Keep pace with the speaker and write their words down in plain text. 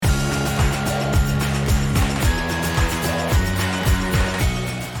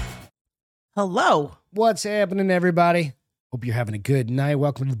Hello. What's happening, everybody? Hope you're having a good night.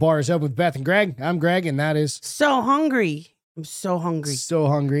 Welcome to the Bar is Open with Beth and Greg. I'm Greg, and that is... So hungry. I'm so hungry. So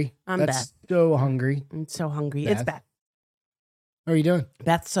hungry. I'm That's Beth. So hungry. I'm so hungry. Beth. It's Beth. How are you doing?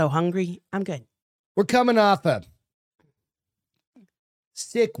 Beth's so hungry. I'm good. We're coming off a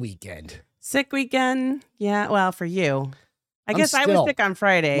sick weekend. Sick weekend? Yeah, well, for you. I guess I still was sick on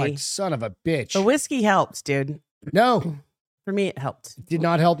Friday. Like son of a bitch. The whiskey helps, dude. No. For me, it helped. It did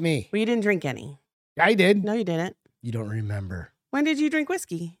not help me. Well, you didn't drink any. I did. No, you didn't. You don't remember. When did you drink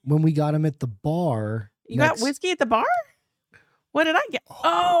whiskey? When we got him at the bar. You got whiskey at the bar? What did I get?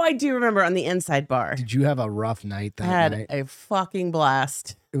 Oh, I do remember on the inside bar. Did you have a rough night that I night? had a fucking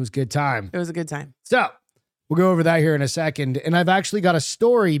blast. It was a good time. It was a good time. So we'll go over that here in a second. And I've actually got a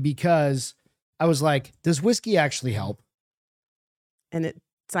story because I was like, does whiskey actually help? And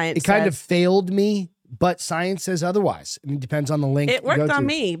science It kind of failed me, but science says otherwise. I mean, it depends on the link. It worked on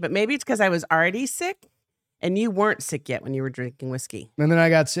me, but maybe it's because I was already sick and you weren't sick yet when you were drinking whiskey. And then I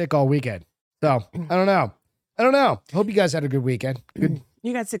got sick all weekend. So I don't know. Hope you guys had a good weekend. Good.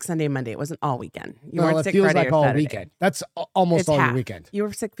 You got sick Sunday and Monday. It wasn't all weekend. You No, weren't it sick feels Friday like or all Saturday. weekend. That's almost It's all half. your weekend. You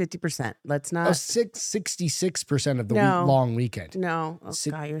were sick 50%. Let's I not. was sick 66% of the No. long weekend. No. Oh,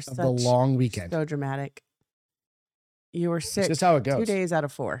 Sick God, you're of such the long weekend. so dramatic. You were sick. It's just how it goes. 2 days out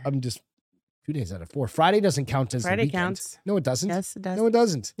of 4. I'm just 2 days out of 4. Friday doesn't count as Friday the weekend. counts. No, it doesn't. Yes, it does. No, it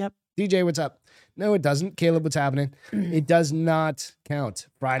doesn't. Yep. DJ, what's up? No, it doesn't. Caleb, what's happening? It does not count.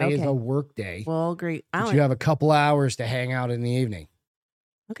 Friday is Okay. a work day. Well, great. But you have a couple hours to hang out in the evening.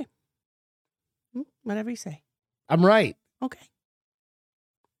 Whatever you say. I'm right. Okay.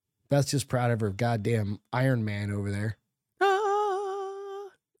 Beth's just proud of her goddamn Iron Man over there.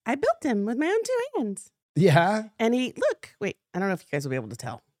 I built him with my own 2 hands. Yeah. And I don't know if you guys will be able to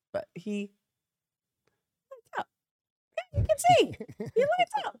tell, but he lights up. Yeah, you can see. He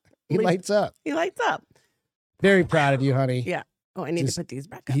lights up. He lights up. He lights up. Very proud of you, honey. Yeah. Oh, I need to put these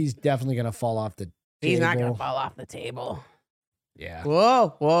back up. He's definitely going to fall off the table. He's not going to fall off the table. Yeah.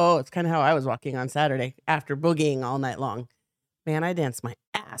 Whoa. It's kind of how I was walking on Saturday after boogieing all night long. Man, I danced my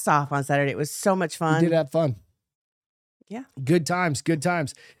ass off on Saturday. It was so much fun. You did have fun. Yeah. Good times.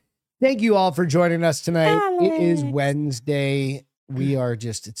 Thank you all for joining us tonight. Alex. It is Wednesday. We are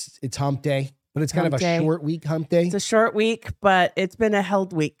it's hump day, but it's kind of a short week hump day. It's a short week, but it's been a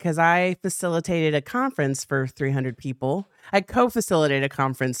held week because I facilitated a conference for 300 people. I co-facilitated a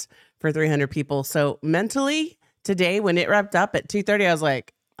conference for 300 people. So mentally, today, when it wrapped up at 2:30, I was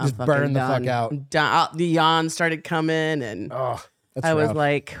like, I'm just fucking burn the done. fuck out. I'm done. The yawns started coming, and That's was rough.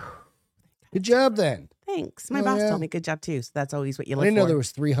 like, good job then. thanks. My Oh, boss yeah. told me good job too. So that's always what you I look didn't know for. there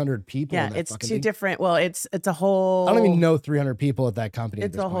was 300 people. Yeah, in that it's fucking two thing. different. Well, it's a whole. I don't even know 300 people at that company. It's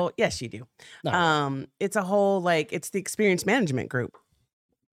at this a whole. point. Yes, you do. No. It's a whole it's the experience management group.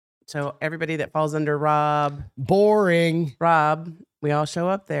 So everybody that falls under Rob, we all show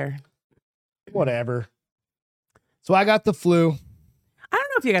up there. Whatever. So I got the flu. I don't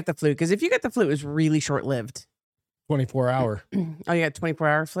know if you got the flu, because if you got the flu, it was really short lived. 24 hour. Oh, you got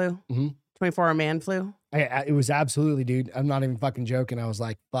 24-hour flu? Mm-hmm. 24-hour man flu? It was absolutely, dude. I'm not even fucking joking. I was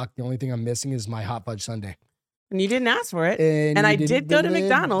like, fuck, the only thing I'm missing is my hot fudge sundae. And you didn't ask for it. And I you did didn't go to deliver.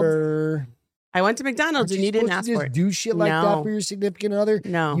 McDonald's. I went to McDonald's and you didn't ask for just it. do shit like that No. for your significant other?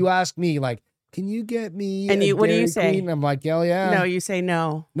 No. You asked me, like, can you get me And a what do you Dairy say? Queen? I'm like, hell yeah. No, you say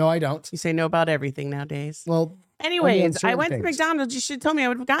no. No, I don't. You say no about everything nowadays. Well, anyways, I certain went to things. McDonald's. You should have told me I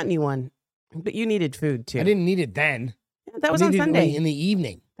would have gotten you one. But you needed food too. I didn't need it then. Yeah, that was I on needed it Sunday. late in the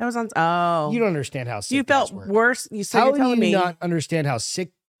evening. That was on. Oh. You don't understand how sick You felt guys work. worse. You're How do telling you me not understand how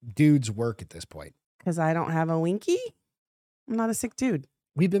sick dudes work at this point? because I don't have a winky? I'm not a sick dude.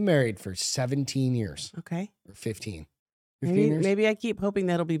 We've been married for 17 years Okay. or 15. 15 years? Maybe I keep hoping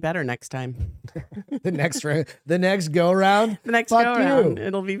that'll be better next time. the next go round? The next Fuck go around, you.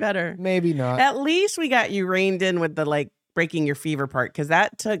 it'll be better. Maybe not. At least we got you reined in with the breaking your fever part, because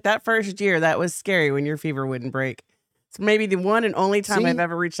that first year that was scary when your fever wouldn't break. It's maybe the one and only time See, I've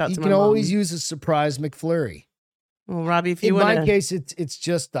ever reached out You to my can mom. always use a surprise McFlurry. Well, Robbie, if you In want my case, it's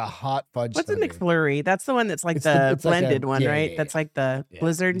just the hot fudge. what's a sundae. McFlurry? That's the one that's like It's the it's like a- blended one, yeah, right? yeah, That's yeah. like the Yeah,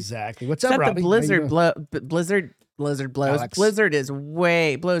 Blizzard. Exactly. What's Is up, that Robbie? the How you Blizzard? Blizzard blows. Alex. Blizzard is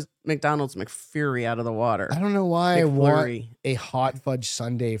blows McDonald's McFury out of the water. I don't know why I want McFlurry. a hot fudge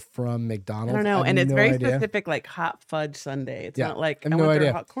sundae from McDonald's. I don't know, have and it's no very idea. specific, like hot fudge sundae. It's Yeah, not like I have I no want their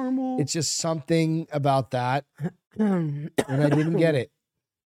idea. hot caramel. It's just something about that, and I didn't get it.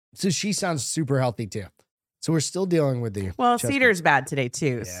 So she sounds super healthy too. So we're still dealing with the well, chest- Cedar's bad today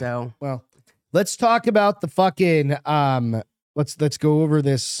too. Yeah. So Well, let's talk about the fucking Let's go over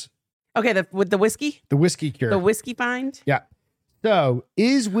this okay, with the whiskey, the whiskey cure. the whiskey find. Yeah. So,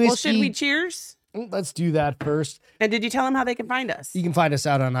 is whiskey... Well, should we cheers? Let's do that first. And did you tell them how they can find us? You can find us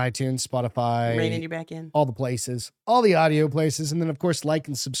out on iTunes, Spotify. Reining you back in. All the places. All the audio places. And then, of course, like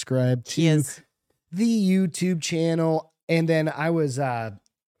and subscribe to the YouTube channel. And then I was...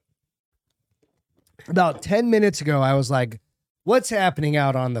 about 10 minutes ago, I was like, what's happening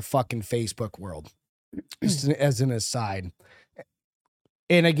out on the fucking Facebook world? Just as an aside.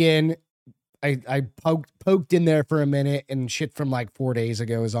 And again... I poked in there for a minute and shit from like 4 days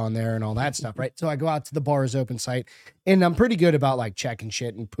ago is on there and all that stuff, right? So I go out to the Bars Open site and I'm pretty good about like checking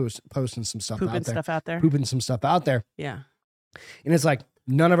shit and posting some stuff Pooping out there. stuff out there. Pooping some stuff out there. Yeah. And it's like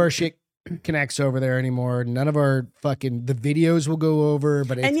none of our shit connects over there anymore. None of our fucking, the videos will go over,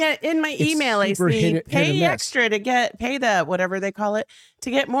 but and yet in my email, I see pay extra to pay the whatever they call it to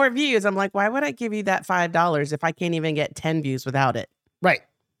get more views. I'm like, why would I give you that $5 if I can't even get 10 views without it? Right.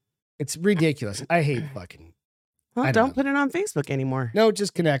 It's ridiculous. I hate fucking. Well, don't put it on Facebook anymore. No, it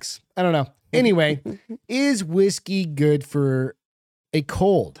just connects. I don't know. Anyway, is whiskey good for a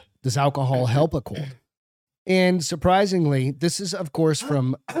cold? Does alcohol help a cold? And surprisingly, this is, of course,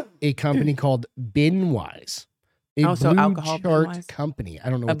 from a company called Binwise. A blue alcohol chart Binwise? Company. I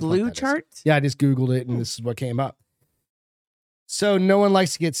don't know. A blue chart? Yeah, I just Googled it and this is what came up. So no one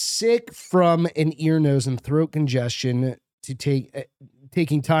likes to get sick from an ear, nose, and throat congestion to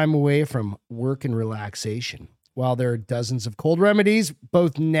taking time away from work and relaxation. While there are dozens of cold remedies,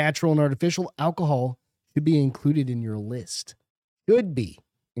 both natural and artificial, alcohol should be included in your list. Should be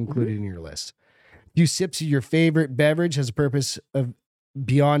included in your list. A few sips of your favorite beverage has a purpose of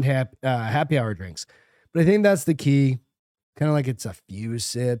beyond happy hour drinks. But I think that's the key. Kind of like it's a few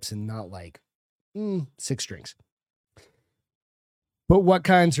sips and not like 6 drinks. But what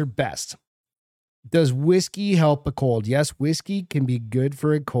kinds are best? Does whiskey help a cold? Yes, whiskey can be good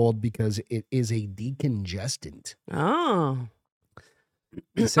for a cold because it is a decongestant. Oh.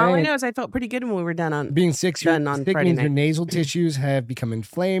 All I know is I felt pretty good when we were done on being sick. On Friday means night. your nasal tissues have become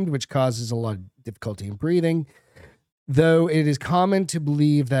inflamed, which causes a lot of difficulty in breathing. Though it is common to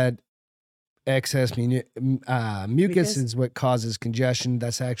believe that excess mucus is what causes congestion.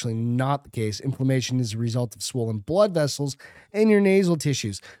 That's actually not the case. Inflammation is a result of swollen blood vessels in your nasal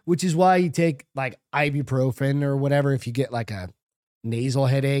tissues, which is why you take like ibuprofen or whatever. If you get like a nasal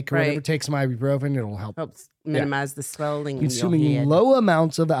headache or whatever, take some ibuprofen. It'll helps minimize the swelling. Consuming low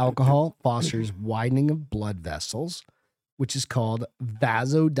amounts of alcohol fosters widening of blood vessels, which is called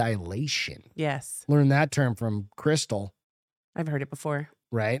vasodilation. Yes. Learn that term from Crystal. I've heard it before.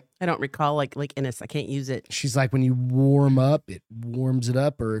 Right? I don't recall like Innis. I can't use it. She's like, when you warm up, it warms it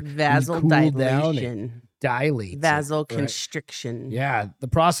up, or vasodilation, cool down, it dilates. Vasoconstriction. Right? Yeah. The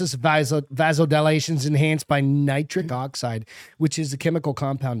process of vasodilation is enhanced by nitric oxide, which is a chemical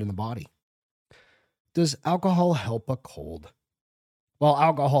compound in the body. Does alcohol help a cold? While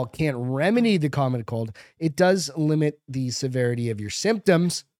alcohol can't remedy the common cold, it does limit the severity of your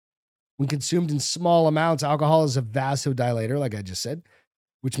symptoms. When consumed in small amounts, alcohol is a vasodilator, like I just said,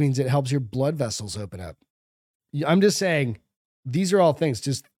 which means it helps your blood vessels open up. I'm just saying, these are all things.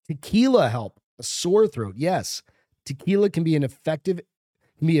 Does tequila help a sore throat? Yes. Tequila can be effective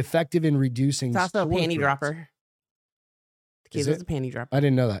in reducing. It's also a panty throats. dropper. Tequila's a panty dropper. I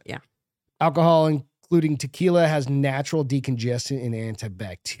didn't know that. Yeah. Alcohol, including tequila, has natural decongestant and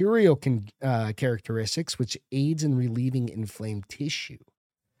antibacterial characteristics, which aids in relieving inflamed tissue.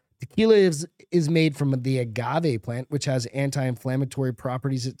 Tequila is made from the agave plant, which has anti-inflammatory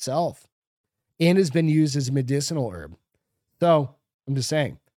properties itself and has been used as a medicinal herb. So I'm just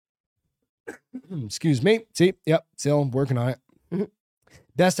saying, excuse me. See, yep, still working on it.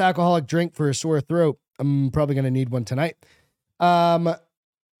 Best alcoholic drink for a sore throat. I'm probably going to need one tonight. The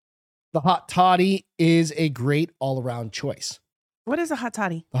hot toddy is a great all-around choice. What is a hot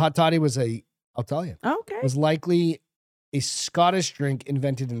toddy? The hot toddy I'll tell you. Okay. Was likely a Scottish drink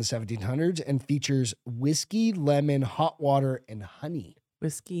invented in the 1700s and features whiskey, lemon, hot water, and honey.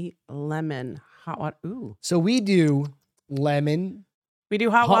 Whiskey, lemon, hot water. Ooh. So we do lemon. We do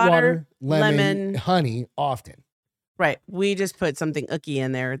hot water, lemon, honey often. Right. We just put something icky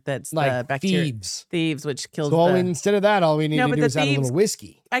in there that's like the bacteria. Thieves, which kills instead of that, all we need to do is add a little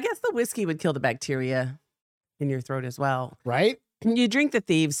whiskey. I guess the whiskey would kill the bacteria in your throat as well. Right? You drink the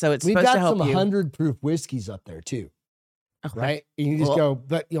thieves, so it's supposed to help you. We've got some 100 proof whiskeys up there too. Okay. Right? And you just go,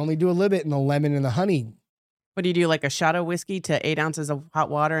 but you only do a little bit in the lemon and the honey. What do you do? Like a shot of whiskey to 8 ounces of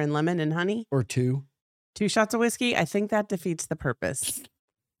hot water and lemon and honey? Or 2. 2 shots of whiskey? I think that defeats the purpose.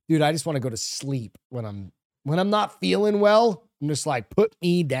 Dude, I just want to go to sleep when I'm not feeling well. I'm just like, put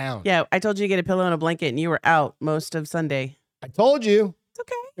me down. Yeah, I told you to get a pillow and a blanket and you were out most of Sunday. I told you. It's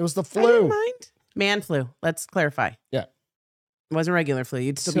okay. It was the I flu. didn't mind. Man flu. Let's clarify. Yeah. It wasn't regular flu.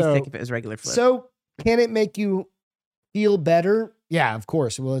 You'd still be sick if it was regular flu. So can it make you feel better? Yeah, of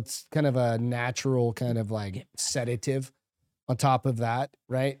course. Well, it's kind of a natural kind of like sedative on top of that,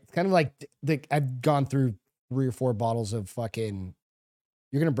 right? It's kind of like I've gone through 3 or 4 bottles of fucking,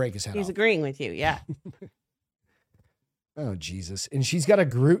 you're going to break his head He's off. agreeing with you. Yeah. Oh, Jesus. And she's got a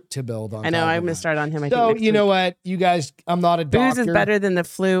Groot to build on. I know. I'm going to start on him. I So, think you know what? You guys, I'm not a booze doctor. is better than the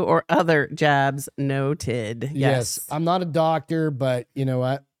flu or other jabs. Noted. Yes. I'm not a doctor, but you know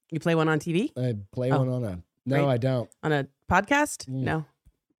what? You play one on TV? I play one on a, no, Right. I don't. On a podcast? No.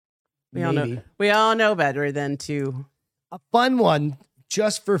 We all Maybe. know. We all know better than to. A fun one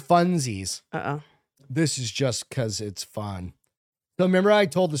just for funsies. Uh-oh. This is just because it's fun. So remember I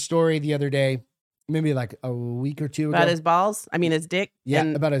told the story the other day, maybe like a week or 2 ago. About his balls? I mean, his dick? Yeah,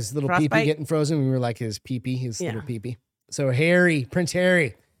 and about his little frostbite? pee-pee getting frozen. We were like his pee-pee, his Yeah. little pee-pee. So Prince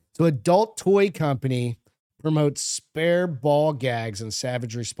Harry. So adult toy company promotes spare ball gags in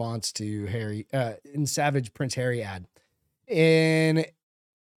savage response to savage Prince Harry ad. And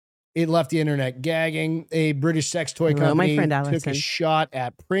it left the internet gagging. A British sex toy Hello, my company friend took Allison. a shot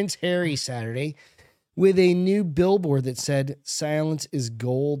at Prince Harry Saturday with a new billboard that said "Silence is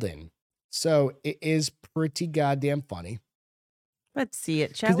golden." So it is pretty goddamn funny. Let's see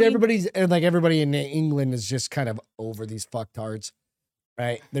it, shall Because we? everybody in England is just kind of over these fucktards,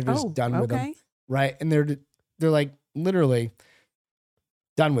 right? They're just done with them, right? And they're like literally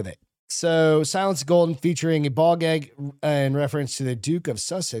done with it. So Silence is Golden, featuring a ball gag in reference to the Duke of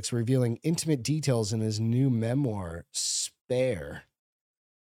Sussex, revealing intimate details in his new memoir, Spare.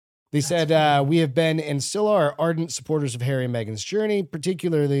 They said, we have been and still are ardent supporters of Harry and Meghan's journey,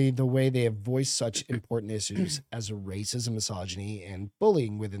 particularly the way they have voiced such important issues as racism, misogyny, and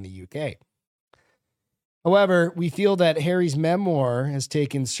bullying within the UK. However, we feel that Harry's memoir has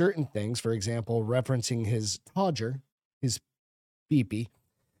taken certain things, for example, referencing his todger, his pee-pee,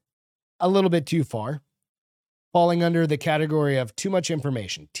 a little bit too far, falling under the category of too much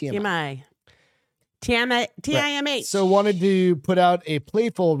information, TMI. TIMH. So wanted to put out a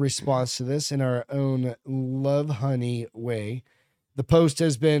playful response to this in our own Love Honey way. The post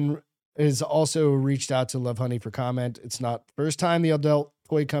has also reached out to Love Honey for comment. It's not the first time the adult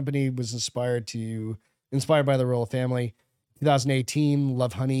toy company was inspired by the royal family. 2018,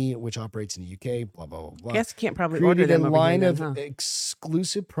 Love Honey, which operates in the UK, blah, blah, blah, blah. I guess you can't probably order Created them a over line here of then, huh?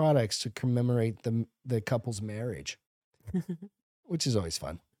 exclusive products to commemorate the couple's marriage, which is always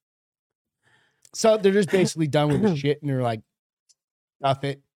fun. So they're just basically done with the shit, and they're like, stuff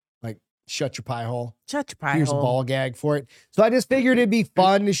it, like shut your pie hole. Shut your pie Here's hole. a ball gag for it. So I just figured it'd be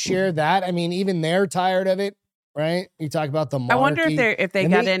fun to share that. I mean, even they're tired of it, right? You talk about the monarchy. I wonder if they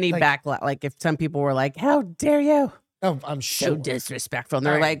And got they, any like- backlash. Like if some people were like, "How dare you?" Oh, I'm sure. So disrespectful. And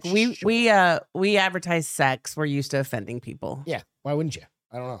they're I'm like, sure. we advertise sex. We're used to offending people. Yeah. Why wouldn't you?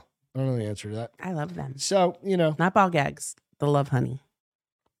 I don't know. I don't know the answer to that. I love them. So, Not ball gags. The Love Honey.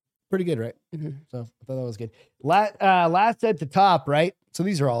 pretty good, right? Mhm. So I thought that was good. Last at the top, right? So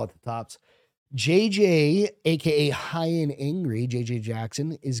these are all at the tops. JJ, aka High and Angry, JJ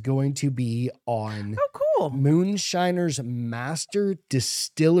Jackson, is going to be on Oh, cool. Moonshiner's Master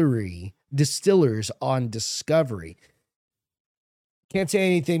Distillers on Discovery. Can't say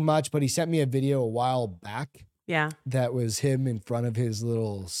anything much, but he sent me a video a while back Yeah, that was him in front of his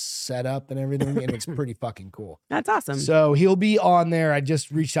little setup and everything, and it's pretty fucking cool. that's awesome. So he'll be on there. I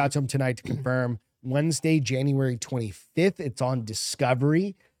just reached out to him tonight to confirm. Wednesday, January 25th. It's on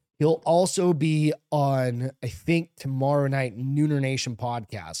Discovery. He'll also be on, I think, tomorrow night, Nooner Nation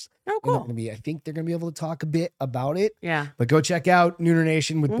podcast. Oh, And they're cool. gonna be, I think they're going to be able to talk a bit about it. Yeah. But go check out Nooner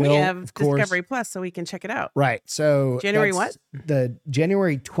Nation with We Bill, have of course. Discovery Plus, so we can check it out. Right. So January that's the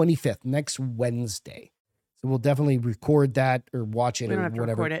January 25th, next Wednesday. So we'll definitely record that or watch it We don't or have to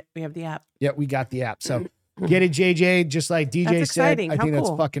whatever. record it. We have the app. Yeah, we got the app. So get it, JJ. Just like DJ That's said, exciting. I How think that's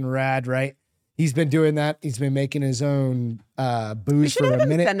cool. fucking rad, right? He's been doing that. He's been making his own We booze should for have a him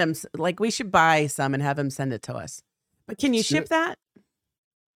minute. send them. Like we should buy some and have him send it to us. But can you Let's do ship it. that?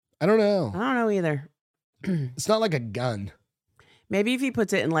 I don't I know. don't know either. It's not like a gun. Maybe if he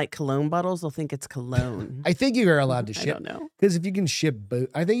puts it in like cologne bottles, they'll think it's cologne. I think you are allowed to I ship don't know. because if you can ship booze,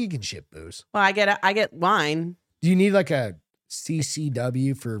 I think you can ship booze. Well, I get wine. Do you need like a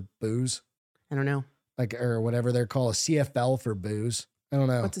CCW for booze, I don't know. like or whatever they're called, a CFL for booze? I don't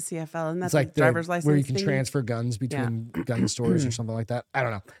know. What's a CFL? And that's It's like the, driver's license where you can thingy? transfer guns between gun stores or something like that. I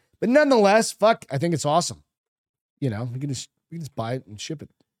don't know, but nonetheless, fuck, I think it's awesome. You can just buy it and ship it.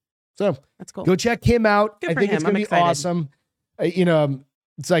 So That's cool. go check him out. Good I for think it's him. I'm gonna be excited. awesome.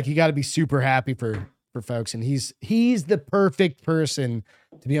 It's like you got to be super happy for folks, and he's the perfect person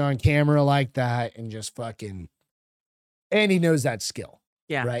to be on camera like that and just fucking And he knows that skill.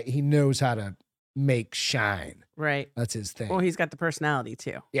 Yeah. Right. He knows how to make shine. Right. That's his thing. Well, he's got the personality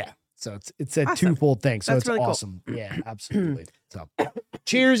too. Yeah. So it's a Awesome. twofold thing. So That's it's really cool. awesome. Yeah, absolutely. So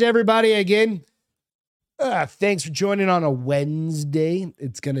cheers, everybody, again. Thanks for joining on a Wednesday.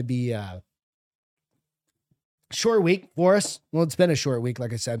 It's going to be a short week for us. Well, it's been a short week,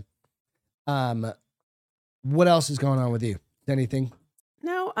 like I said. What else is going on with you? Anything?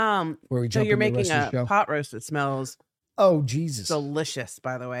 No. Where we So jump you're into the making rest of the a show? pot roast that smells Oh, Jesus. delicious,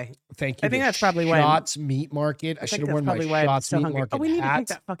 by the way. Thank you. I think to that's probably why Shots Meat Market. I should have worn my Shots so Meat hungry. Market Oh, we need to hat. take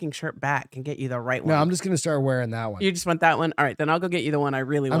that fucking shirt back and get you the right one. No, I'm just going to start wearing that one. You just want that one? All right, then I'll go get you the one I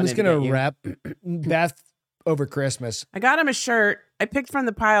really want. I'm just going to rep Beth over Christmas. I got him a shirt. I picked from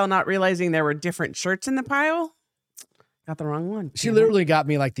the pile, not realizing there were different shirts in the pile. Got the wrong one. She literally got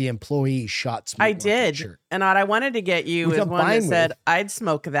me like the employee Shots Meat I Market did. shirt. And what I wanted to get you Which is I'm one that fine said, with. I'd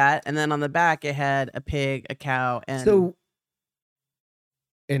smoke that. And then on the back, it had a pig, a cow, and So,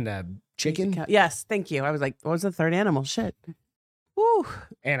 and a chicken, cow. Yes, thank you. I was like, what was the third animal? Shit. Woo.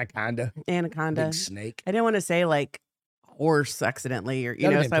 anaconda, Anaconda. big snake. I didn't want to say like horse accidentally or,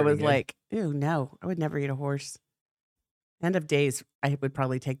 That'd have so been I was pretty good. like, ew, no, I would never eat a horse. End of days, I would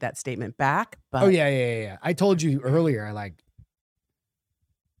probably take that statement back. But Oh, yeah. I told you earlier,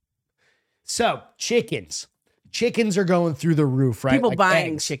 So, chickens. Chickens are going through the roof, right? people Like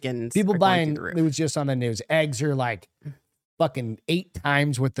buying eggs. chickens. People are going buying, through the roof. it was just on the news. Eggs are like fucking 8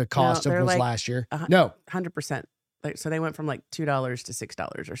 times what the cost of they're was like last year. a hun- No, 100%. Like, so they went from like $2 to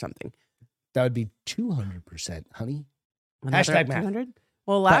 $6 or something. that would be 200%, honey. And now they're Hashtag up math. 200?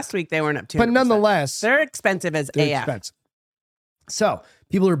 Well, last week they weren't up 200%. But nonetheless, they're expensive as they're AF. expensive. So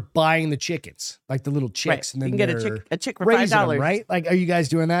people are buying the chickens, like the little chicks, Right. and You then can get they're a chick for raising $5. them, right? Like, are you guys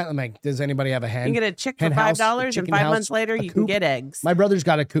doing that? I'm like, does anybody have a hen? You can get a chick for hen house, $5, and chicken 5 house, months later a you can coop? get eggs. My brother's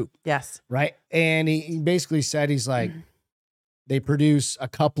got a coop, Yes. right? And he basically said he's like, they produce a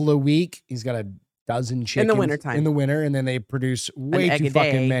couple a week. He's got a dozen chickens wintertime. in the winter, and then they produce way egg too a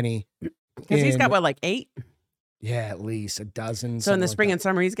fucking day. many. Because he's got And- what, like 8? Yeah, at least a dozen. So in the something like spring that. and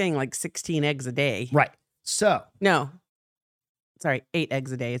summer, he's getting like 16 eggs a day. Right. So, No. Sorry, 8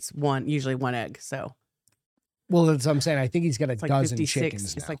 eggs a day. It's usually one egg. So well, that's what I'm saying. I think he's got a it's like dozen 56.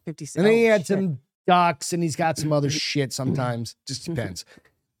 chickens It's now. like 56. And then he Oh, had shit. some ducks, and he's got some other shit sometimes. Just depends.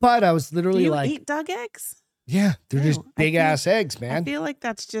 But I was Do literally you like, eat dog eggs? yeah, they're just No, I big feel- ass eggs, I man. feel like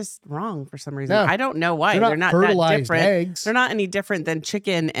that's just wrong for some reason. No. I don't know why. They're not that fertilized different. eggs. They're not any different than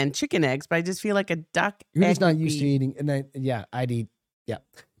chicken and chicken eggs, but I just feel like a duck You're egg just not would used to be- eating. And then, yeah, I'd eat. Yeah.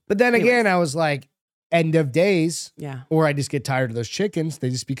 But then Anyways. again, I was like, end of days, Yeah. or I just get tired of those chickens. They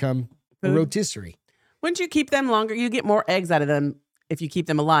just become a Food. rotisserie. Wouldn't you keep them longer? You get more eggs out of them if you keep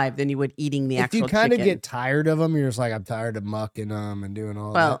them alive than you would eating the If actual you kind of chicken. get tired of them, you're just like, I'm tired of mucking them and doing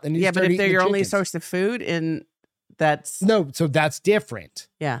all Well, that. And you yeah, start but if eating they're the your only chickens. source of food, and that's No, so that's different.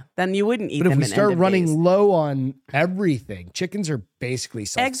 yeah, then you wouldn't eat But if them. we in start end of running days. low on everything, chickens are basically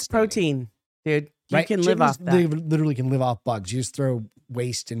eggs, self-sustaining, protein, dude, you right? can live off Chickens, They that. literally can live off bugs. You just throw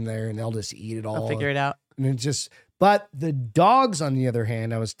waste in there, and they'll just eat it all. I'll figure it out. And it just, but the dogs, on the other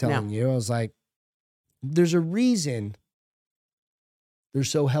hand, I was telling you, I was like, there's a reason they're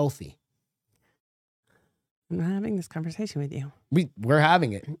so healthy. I'm not having this conversation with you. We're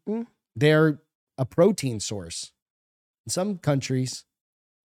having it. Mm-mm. They're a protein source. In some countries,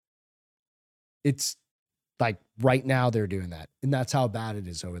 it's like right now they're doing that. And that's how bad it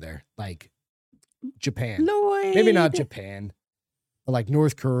is over there. Like Japan. Lloyd. Maybe not Japan, but like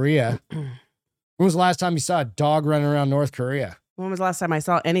North Korea. When was the last time you saw a dog running around North Korea? When was the last time I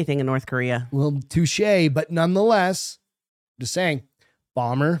saw anything in North Korea? Well, touche, but nonetheless, just saying,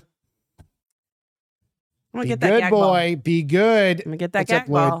 bomber, I'm gonna be get that good, gag ball. boy, be good. I'm gonna get that What's up,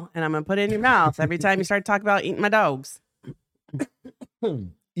 gag ball and I'm gonna put it in your mouth every time you start talking about eating my dogs.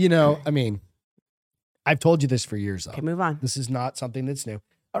 You know, I mean, I've told you this for years, though. Okay, move on. This is not something that's new.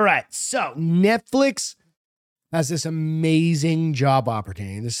 All right, so Netflix has this amazing job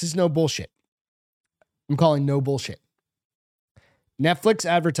opportunity. This is no bullshit. I'm calling no bullshit. Netflix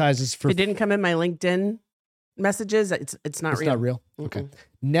advertises for If it didn't come in my LinkedIn messages, it's not it's real. not real. Okay. Mm-mm.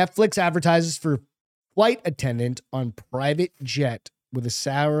 Netflix advertises for flight attendant on private jet with a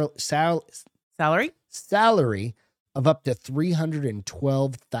Salary? salary of up to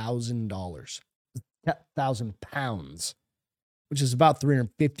 $312,000, £1,000, which is about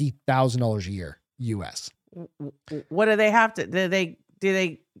 $350,000 a year, US. What do they have to? Do they?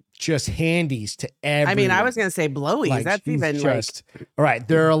 Just handies to everyone. I mean, I was gonna say blowies. Like, That's she's even just all right.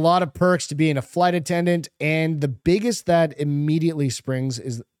 There are a lot of perks to being a flight attendant, and the biggest that immediately springs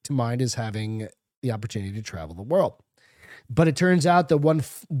to mind is having the opportunity to travel the world. But it turns out that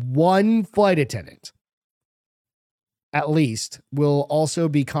one flight attendant at least, will also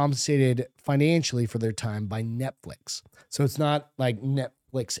be compensated financially for their time by Netflix. So it's not like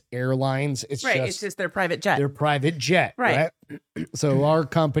Netflix Airlines. It's Right. It's just their private jet. their private jet. Right. So our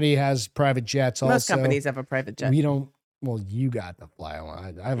company has private jets also. Most companies have a private jet. We don't. Well, you got to fly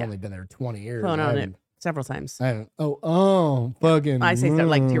on. I've only been there 20 years. Flown on it several times. I haven't. Fucking. I say so,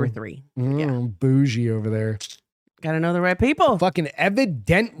 like 2 or 3. Yeah. Bougie over there. Got to know the right people. Fucking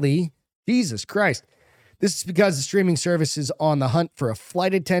evidently, Jesus Christ. This is because the streaming service is on the hunt for a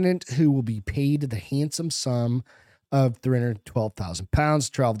flight attendant who will be paid the handsome sum of £312,000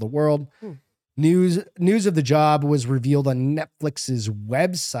 to travel the world. News of the job was revealed on Netflix's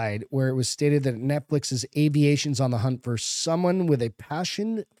website, where it was stated that Netflix's aviation's on the hunt for someone with a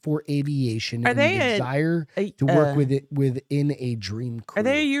passion for aviation and a desire to work within a dream career. Are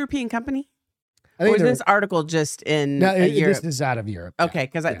they a European company? I think or is this article just in Europe? This is out of Europe. Okay,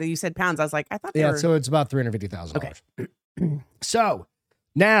 because you said pounds. I was like, I thought they were... so it's about $350,000. Okay. So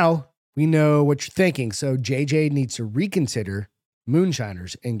now we know what you're thinking. So JJ needs to reconsider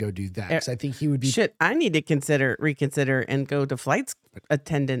Moonshiners and go do that. 'Cause I think he would be... Shit, I need to reconsider and go to flight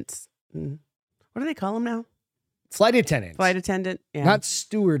attendants. What do they call them now? Flight attendants. Flight attendant. Yeah. Not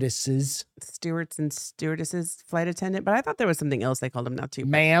stewardesses. Stewards and stewardesses, flight attendant. But I thought there was something else they called them now too.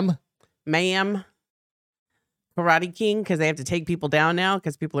 Ma'am. Karate King, because they have to take people down now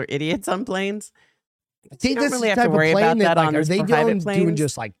because people are idiots on planes. I think you don't this really is have to worry about that on are they private doing planes.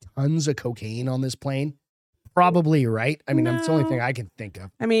 just like tons of cocaine on this plane? Probably, right? I mean, that's the only thing I can think of.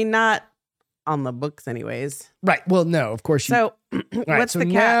 I mean, not on the books anyways. Right. Well, no, of course you... So, what's the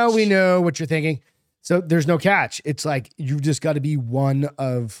catch? Now we know what you're thinking. So there's no catch. It's like you've just got to be one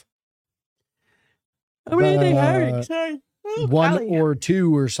of... How many are they hiring? Sorry. One or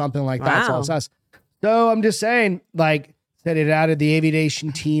two or something like that. So it's us. So I'm just saying, like, said it out of the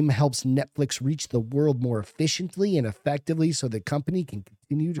aviation team helps Netflix reach the world more efficiently and effectively so the company can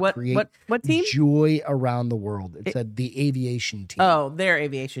continue to create what team? Joy around the world. It said the aviation team. Oh, their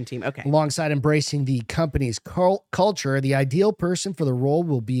aviation team. Okay. Alongside embracing the company's culture, the ideal person for the role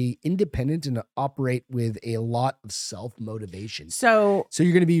will be independent and operate with a lot of self-motivation. So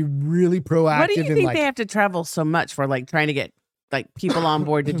you're going to be really proactive. What do you think they have to travel so much for? Like trying to get like people on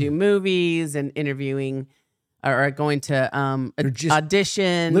board to do movies and interviewing or going to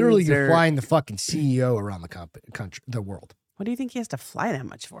auditions. Literally, you're flying the fucking CEO around the world. What do you think he has to fly that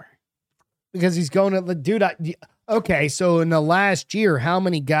much for? Because he's going to, dude. Okay, so in the last year, how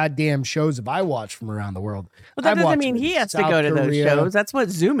many goddamn shows have I watched from around the world? Well, that doesn't mean he has to go to those shows. That's what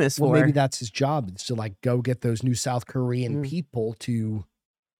Zoom is for. Well, maybe that's his job. It's to like go get those new South Korean people to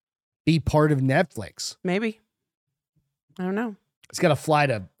be part of Netflix. Maybe. I don't know. He's got to fly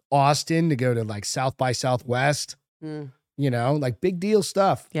to Austin to go to like South by Southwest. You know, like big deal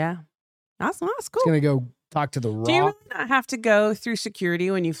stuff. Yeah. That's cool. He's going to go talk to The Rock. Do you really not have to go through security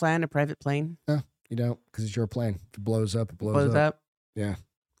when you fly on a private plane? No, you don't, because it's your plane. If it blows up, it blows up. Yeah.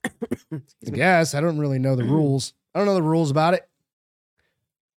 I guess. I don't really know the rules. I don't know the rules about it.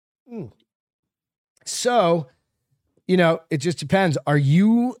 So, you know, it just depends. Are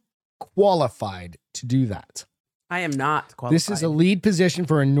you qualified to do that? I am not qualified. This is a lead position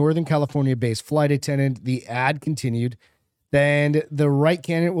for a Northern California-based flight attendant. The ad continued. Then the right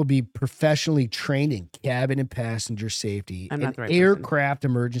candidate will be professionally trained in cabin and passenger safety and aircraft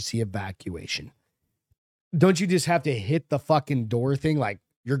emergency evacuation. Don't you just have to hit the fucking door thing? Like,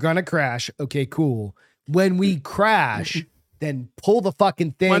 you're going to crash. Okay, cool. When we crash, then pull the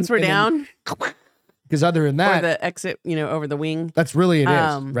fucking thing. Once we're down? Because other than that. Or the exit, over the wing. That's really it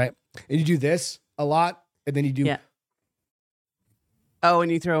is, right? And you do this a lot. And then you do. Yeah. Oh,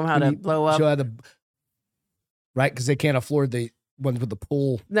 and you throw them how to blow up. Right? Because they can't afford the ones with the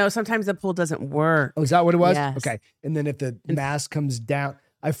pull. No, sometimes the pull doesn't work. Oh, is that what it was? Yes. Okay. And then if the mask comes down,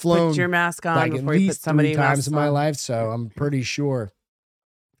 I've flown. Put your mask on like before at you least put somebody 3 times in my life. So I'm pretty sure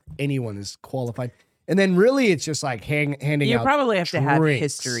anyone is qualified. And then really it's just like handing out. You probably have to have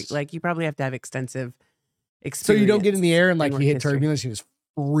history. Like you probably have to have extensive experience. So you don't get in the air and like you hit turbulence, you just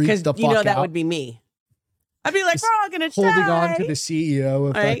freak the fuck out. That would be me. I'd be like, just we're all gonna die. Holding on to the CEO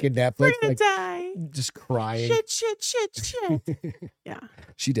of fucking Netflix. We're gonna die. Just crying. Shit. Yeah.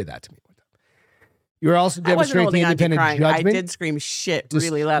 She did that to me one time. You are also demonstrating independent judgment. I did scream shit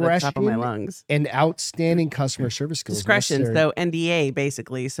really loud at the top of my lungs. And outstanding customer service skills. Discretions, though, NDA,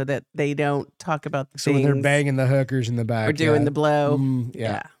 basically, so that they don't talk about the things. So when they're banging the hookers in the back. Or doing the blow.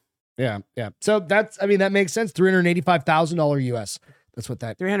 Yeah. So that makes sense. $385,000 US. That's what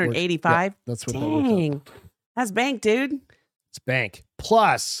that 385. That's what Dang. that That's bank, dude. It's bank.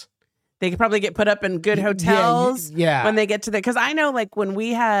 Plus, they could probably get put up in good hotels when they get to the, because I know like when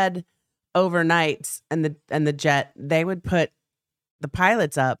we had overnight and the jet, they would put the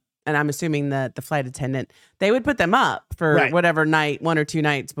pilots up, and I'm assuming the flight attendant, they would put them up for whatever night, 1 or 2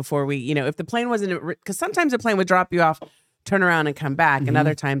 nights before we, if the plane wasn't, because sometimes a plane would drop you off, turn around and come back. And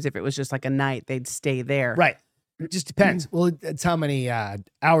other times, if it was just like a night, they'd stay there. Right. It just depends. Well, it's how many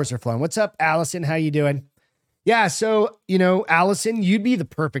hours are flown. What's up, Allison? How you doing? Yeah. So, Allison, you'd be the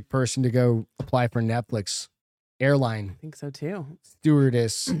perfect person to go apply for Netflix airline. I think so too.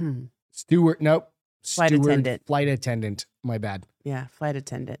 Stewardess. Flight attendant. Flight attendant. My bad. Yeah. Flight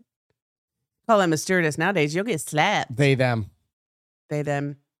attendant. Call them a stewardess nowadays. You'll get slapped. They, them. They,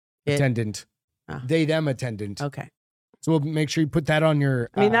 them. It. Attendant. Oh. They, them attendant. Okay. So we'll make sure you put that on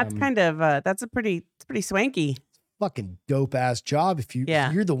your. I mean, that's kind of that's pretty swanky. Fucking dope ass job. If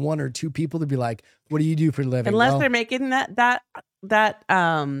you're the 1 or 2 people to be like, what do you do for a living? Unless they're making that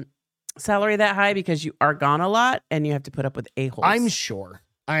salary that high because you are gone a lot and you have to put up with a-holes. I'm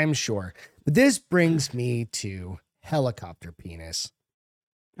sure. But this brings me to helicopter penis.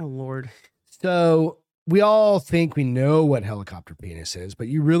 Oh Lord. So we all think we know what helicopter penis is, but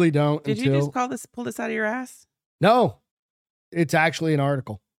you really don't. Did you just pull this out of your ass? No. It's actually an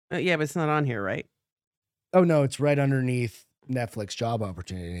article. Yeah, but it's not on here, right? Oh, no, it's right underneath Netflix job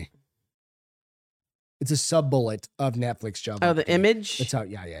opportunity. It's a sub-bullet of Netflix job opportunity. The image? That's how,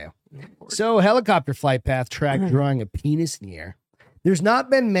 yeah. So, helicopter flight path track drawing a penis in the air. There's not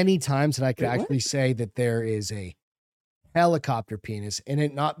been many times that I could actually say that there is a helicopter penis and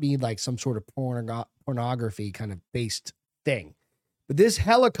it not be like some sort of pornography kind of based thing. But this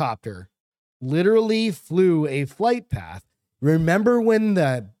helicopter literally flew a flight path. Remember when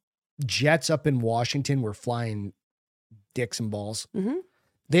the jets up in Washington were flying dicks and balls? Mm-hmm.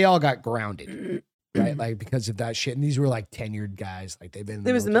 They all got grounded, right? Like because of that shit. And these were like tenured guys. Like they've been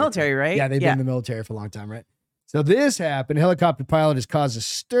in the military, right? Yeah, they've been in the military for a long time, right? So this happened. Helicopter pilot has caused a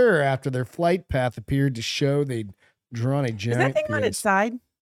stir after their flight path appeared to show they'd drawn a giant. Is that thing on its side?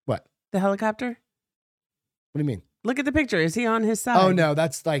 What? The helicopter? What do you mean? Look at the picture. Is he on his side? Oh no,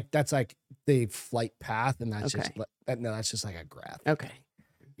 that's like the flight path, and that's just that's just like a graph. Okay.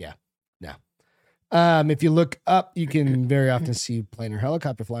 Yeah. No. If you look up, you can very often see plane or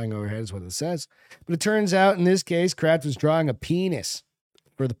helicopter flying overhead, is what it says. But it turns out in this case, Kraft was drawing a penis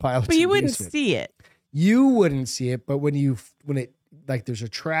for the pilot. But you wouldn't see it. You wouldn't see it, but when it like there's a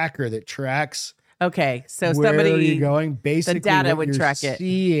tracker that tracks. Okay, so where somebody are you going? Basically, the data what would you're track it.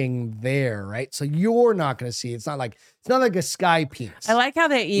 Seeing there, right? So you're not going to see it. It's not like a sky penis. I like how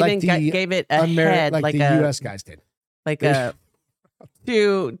they even gave it a head, like the U.S. guys did, like a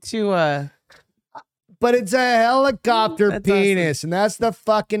to. But it's a helicopter penis, awesome. And that's the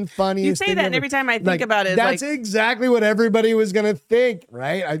fucking funniest. You say that, and every time I think about it, that's exactly what everybody was going to think,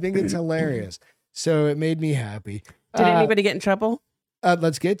 right? I think it's hilarious. So it made me happy. Did anybody get in trouble?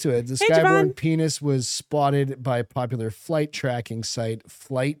 Let's get to it. The skyborne penis was spotted by popular flight tracking site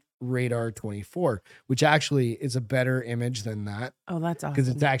Flight Radar 24, which actually is a better image than that. Oh, that's awesome. Because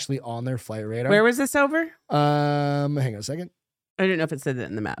it's actually on their flight radar. Where was this over? Hang on a second. I didn't know if it said that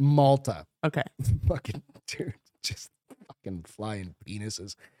in the map. Malta. Okay. Fucking dude, just fucking flying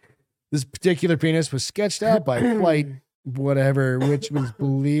penises. This particular penis was sketched out by Flight whatever, which was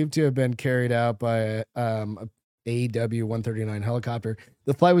believed to have been carried out by a AW-139 helicopter.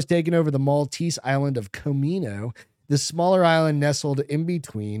 The flight was taken over the Maltese island of Comino, the smaller island nestled in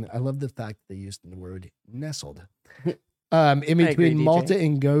between. I love the fact that they used the word nestled. In between Malta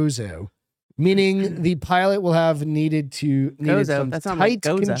and Gozo, meaning the pilot will have needed some tight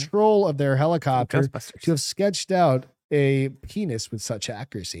control of their helicopter to have sketched out a penis with such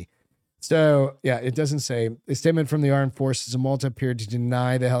accuracy. So, yeah, it doesn't say. A statement from the armed forces of Malta appeared to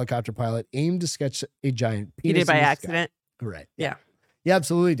deny the helicopter pilot aimed to sketch a giant penis. He did by accident? Right. Yeah. Yeah,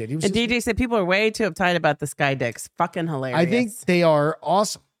 absolutely did. And DJ said people are way too uptight about the sky dicks. Fucking hilarious. I think they are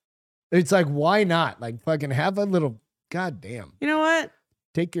awesome. It's like, why not? Like, fucking have a little, goddamn. You know what?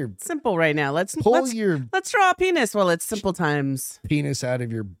 Take your simple right now. Let's draw a penis while it's simple times. Penis out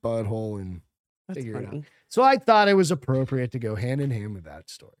of your butthole and figure it out. So I thought it was appropriate to go hand in hand with that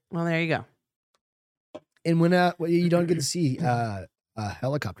story. Well, there you go. And when you don't get to see a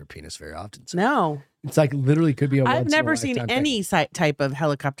helicopter penis very often. So no, it's like literally could be a. I've never seen any type of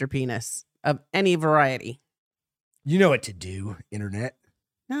helicopter penis of any variety. You know what to do, internet.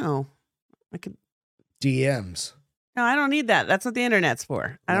 No, I could DMs. No, I don't need that. That's what the internet's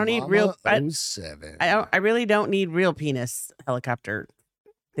for. I don't need real. 07. I really don't need real penis helicopter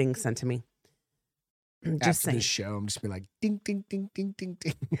things sent to me. Just after the show, I'm just be like ding ding ding ding ding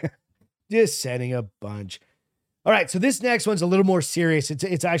ding. Just sending a bunch. All right, so this next one's a little more serious.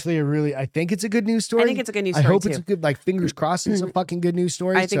 It's actually I think it's a good news story. I think it's a good news I story hope too. it's a good, like, fingers crossed, it's a fucking good news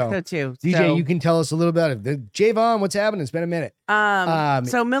story. I think so too. DJ, So, you can tell us a little about it. Javon, what's happening? It's been a minute.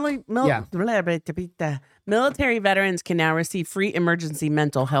 so military veterans can now receive free emergency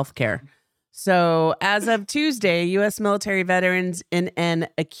mental health care. So as of Tuesday, U.S. military veterans in an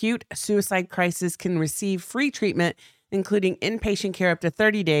acute suicide crisis can receive free treatment, including inpatient care up to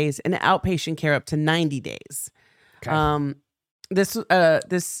 30 days and outpatient care up to 90 days. Okay.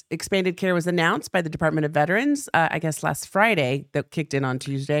 This expanded care was announced by the Department of Veterans, I guess last Friday, that kicked in on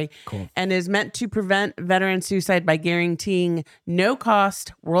Tuesday, and is meant to prevent veteran suicide by guaranteeing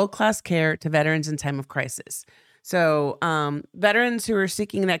no-cost, world-class care to veterans in time of crisis. So veterans who are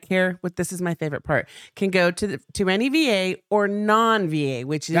seeking that care, this is my favorite part, can go to any VA or non-VA,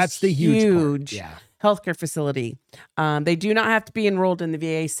 which is that's the huge healthcare facility. They do not have to be enrolled in the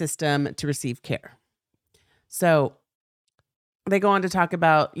VA system to receive care. So they go on to talk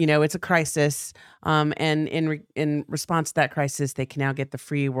about, it's a crisis, and in response to that crisis, they can now get the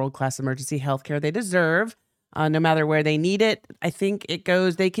free world-class emergency health care they deserve, no matter where they need it. I think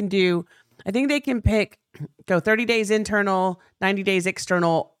they can go 30 days internal, 90 days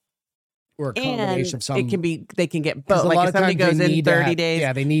external, or a combination of some. They can get both. Like if somebody goes in 30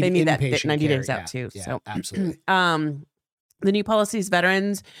 days, they need that 90 days out too. Yeah, so absolutely. The new policy's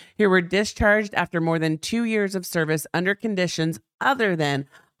veterans who were discharged after more than 2 years of service under conditions other than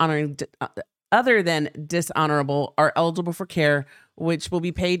dishonorable are eligible for care, which will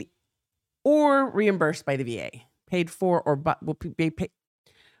be paid or reimbursed by the VA. Paid for or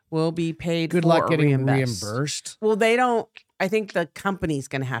will be paid. Good for luck or getting reimbursed. Well, they don't. I think the company's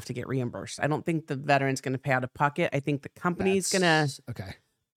going to have to get reimbursed. I don't think the veteran's going to pay out of pocket. I think the company's going to. Okay.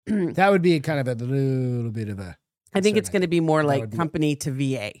 That would be kind of a little bit of a. I think it's going to be more like company to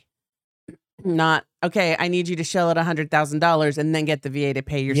VA. Not, okay, I need you to shell out $100,000 and then get the VA to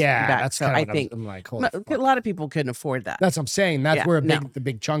pay your back. That's so kind of I think I'm like, a lot of people couldn't afford that. That's what I'm saying. That's where the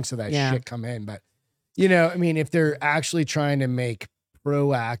big chunks of that shit come in. But, I mean, if they're actually trying to make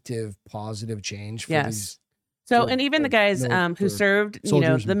proactive, positive change for these. So, and even the guys who served,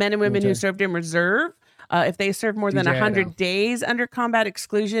 the men and women who served in reserve, if they serve more than 100 days under combat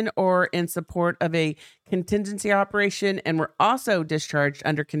exclusion or in support of a contingency operation and were also discharged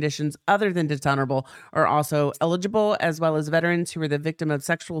under conditions other than dishonorable, are also eligible, as well as veterans who were the victim of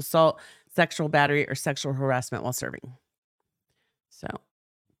sexual assault, sexual battery, or sexual harassment while serving. So,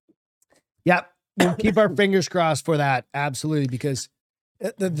 yep, we'll keep our fingers crossed for that. Absolutely, because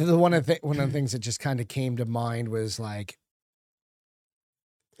the one of the things that just kind of came to mind was like,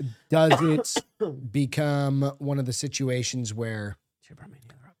 does it become one of the situations where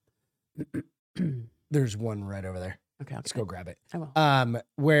there's one right over there? Okay, let's go grab it. I will.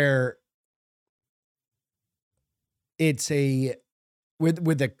 Where it's where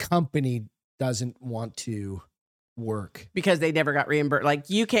the company doesn't want to work because they never got reimbursed. Like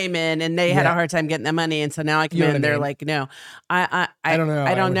you came in and they had a hard time getting the money, and so now I come in and they're like, no, I don't know.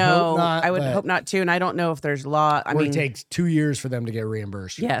 I don't know. I would hope not too, and I don't know if there's law. I mean, it takes 2 years for them to get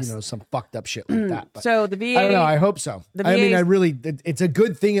rearbursed. Yes, some fucked up shit like that. But so the VA, I don't know. I hope so. I mean, it's a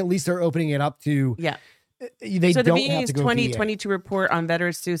good thing. At least they're opening it up to. Yeah. The VA's 2022 report on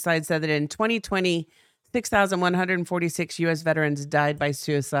veteran suicide said that in 2020. 6,146 U.S. veterans died by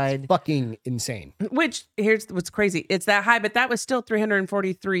suicide. Fucking insane. Which, here's what's crazy. It's that high, but that was still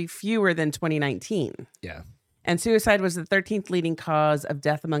 343 fewer than 2019. Yeah. And suicide was the 13th leading cause of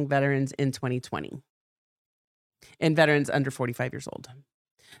death among veterans in 2020. And veterans under 45 years old.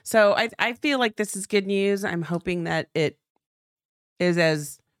 So I feel like this is good news. I'm hoping that it is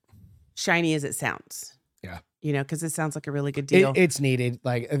as shiny as it sounds. Yeah. Because it sounds like a really good deal. It's needed.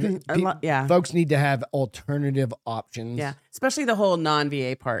 Like, folks need to have alternative options. Yeah, especially the whole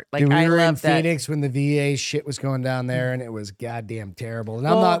non-VA part. Like, we were in love Phoenix when the VA shit was going down there, and it was goddamn terrible.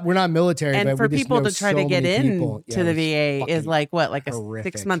 And we're not military, and but for we just people know to try so to get many in people. to the VA is like a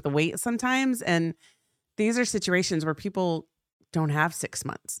horrific. 6-month wait sometimes, and these are situations where people don't have 6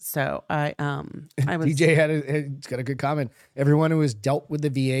 months. So I was DJ he's got a good comment. Everyone who has dealt with the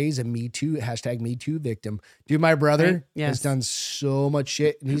VA is a Me Too #MeToo victim. Dude, my brother has done so much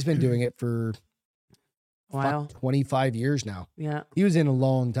shit, and he's been doing it for a while, 25 years now. Yeah, he was in a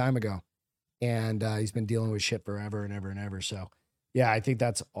long time ago, and he's been dealing with shit forever and ever and ever. So, yeah, I think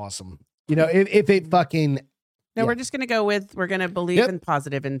that's awesome. If it fucking we're just gonna go with we're gonna believe in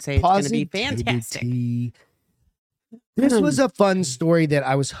positive and say it's gonna be fantastic. This was a fun story that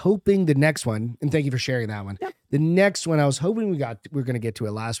I was hoping the next one, and thank you for sharing that one. Yep. The next one I was hoping we were going to get to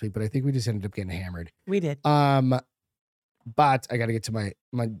it last week, but I think we just ended up getting hammered. We did. But I got to get to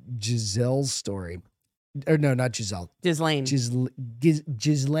my Giselle's story. or no, not Giselle. Ghislaine.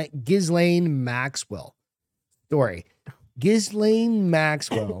 Ghislaine Maxwell. Story. Ghislaine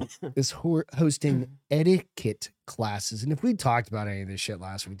Maxwell is hosting etiquette classes. And if we talked about any of this shit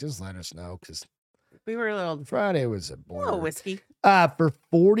last week, just let us know, because we were a little Friday was a blur. Whiskey. For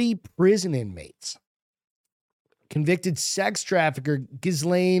 40 prison inmates. Convicted sex trafficker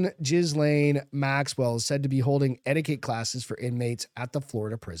Ghislaine Maxwell is said to be holding etiquette classes for inmates at the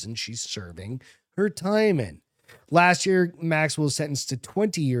Florida prison she's serving her time in. Last year, Maxwell was sentenced to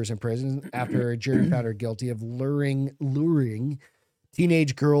 20 years in prison after a jury found her guilty of luring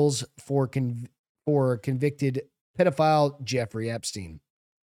teenage girls for convicted pedophile Jeffrey Epstein.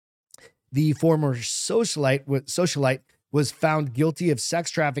 The former socialite was found guilty of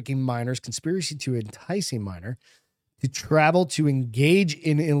sex trafficking minors, conspiracy to entice a minor to travel to engage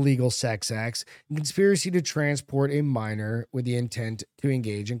in illegal sex acts, and conspiracy to transport a minor with the intent to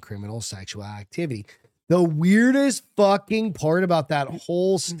engage in criminal sexual activity. The weirdest fucking part about that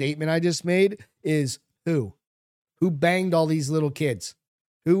whole statement I just made is who banged all these little kids?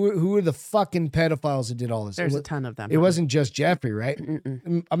 Who are the fucking pedophiles that did all this? There's a ton of them. It wasn't just Jeffrey, right?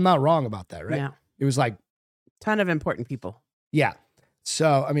 I'm not wrong about that, right? Yeah. It was like ton of important people. Yeah.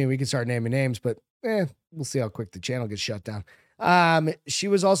 So, I mean, we can start naming names, but we'll see how quick the channel gets shut down. She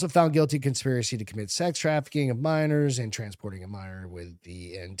was also found guilty of conspiracy to commit sex trafficking of minors and transporting a minor with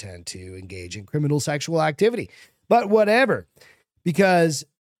the intent to engage in criminal sexual activity. But whatever, because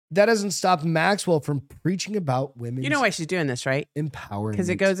that doesn't stop Maxwell from preaching about women's You know why she's doing this, right? empowerment. Because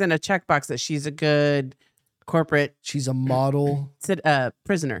it goes in a checkbox that she's a good corporate She's a model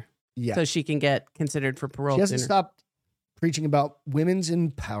prisoner. Yeah. So she can get considered for parole. She hasn't sooner. stopped preaching about women's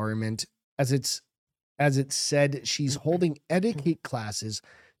empowerment. As it said, she's holding etiquette classes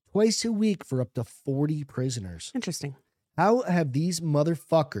twice a week for up to 40 prisoners. Interesting. How have these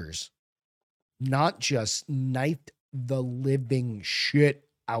motherfuckers not just knifed the living shit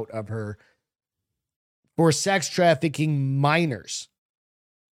out of her for sex trafficking minors?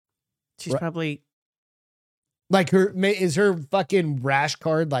 She's Right. probably Like is her fucking rash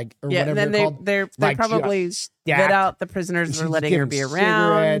card or whatever then they're called? they like, probably just vet stacked? out the prisoners She's they're letting her giving be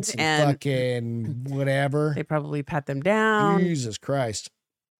around, cigarettes and fucking whatever. they probably pat them down. Jesus Christ.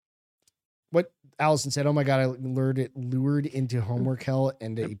 What Allison said, oh my God, I lured into homework hell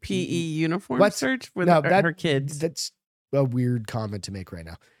and a PE uniform What? search with No, her kids. That's a weird comment to make right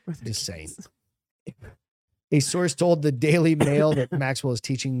now. With her Just saying. kids. A source told the Daily Mail that Maxwell is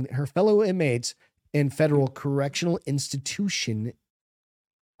teaching her fellow inmates in Federal Correctional Institution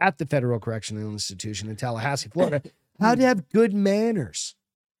at the Federal Correctional Institution in Tallahassee, Florida, how to have good manners,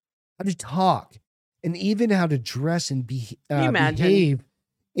 how to talk, and even how to dress and behave,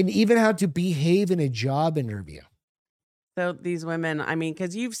 and even how to behave in a job interview. So these women, I mean,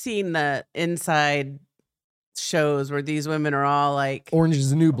 because you've seen the inside shows where these women are all like Orange is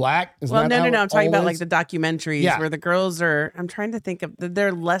the New Black. No. I'm talking about like the documentaries where the girls are. I'm trying to think of.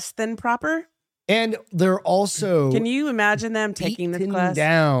 They're less than proper. And they're also Can you imagine them taking this beaten class?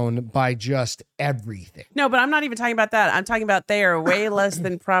 down by just everything. No, but I'm not even talking about that. I'm talking about they are way less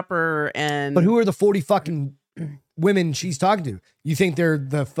than proper. And But who are the 40 fucking women she's talking to? You think they're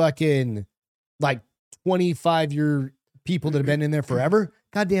the fucking 25-year people that have been in there forever?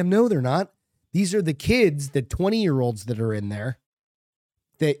 Goddamn, no, they're not. These are the kids, the 20-year-olds that are in there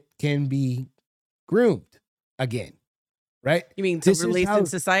that can be groomed again. Right? You mean to release in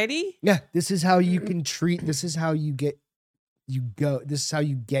society? Yeah, this is how you can treat. This is how you get. This is how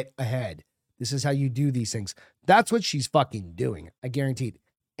you get ahead. This is how you do these things. That's what she's fucking doing. I guaranteed.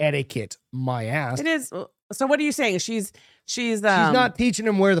 Etiquette, my ass. It is. So what are you saying? She's not teaching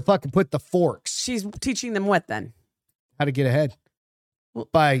them where to fucking put the forks. She's teaching them what then? How to get ahead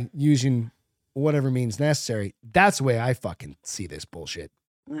by using whatever means necessary. That's the way I fucking see this bullshit.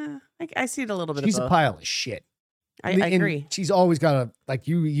 I see it a little bit. She's of both. a pile of shit. I agree. She's always got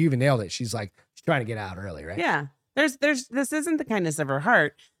you even nailed it. She's trying to get out early, right? Yeah. This isn't the kindness of her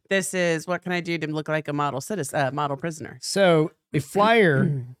heart. This is what can I do to look like a model citizen, model prisoner. So a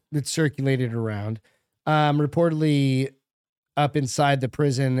flyer that circulated around, reportedly up inside the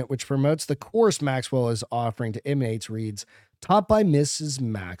prison, which promotes the course Maxwell is offering to inmates, reads, taught by Mrs.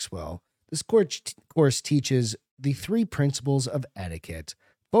 Maxwell. This course teaches the 3 principles of etiquette,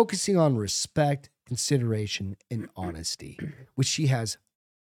 focusing on respect, consideration, and honesty, which she has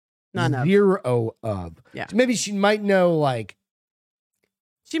none of. 0 of. Yeah. So maybe she might know,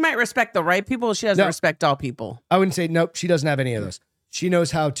 she might respect the right people. She doesn't respect all people. I wouldn't say, nope, she doesn't have any of those. She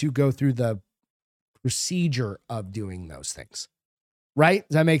knows how to go through the procedure of doing those things. Right?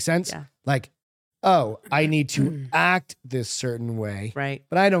 Does that make sense? Yeah. I need to act this certain way. Right.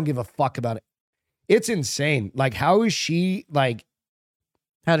 But I don't give a fuck about it. It's insane. Like, how is she like?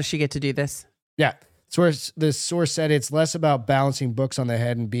 How does she get to do this? Yeah. The source said it's less about balancing books on the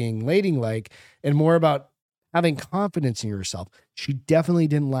head and being ladylike and more about having confidence in yourself. She definitely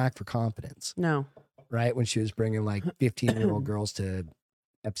didn't lack for confidence. No. Right? When she was bringing like 15-year-old girls to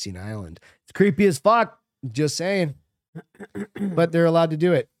Epstein Island. It's creepy as fuck. Just saying. But they're allowed to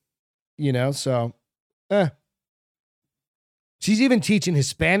do it. You know, so. She's even teaching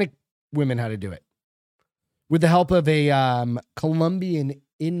Hispanic women how to do it. With the help of a Colombian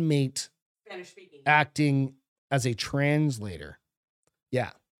inmate acting as a translator.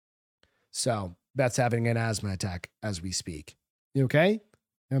 Yeah. So Beth's having an asthma attack as we speak. You okay?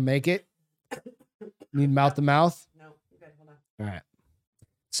 Gonna make it? Need mouth to mouth? No, you're good. Hold on. All right.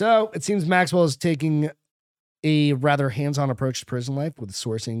 So it seems Maxwell is taking a rather hands-on approach to prison life, with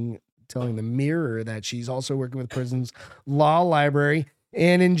sourcing telling the Mirror that she's also working with prison's law library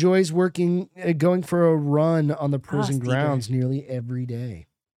and enjoys going for a run on the prison grounds nearly every day.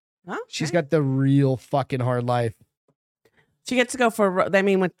 Okay. She's got the real fucking hard life. She gets to go for, I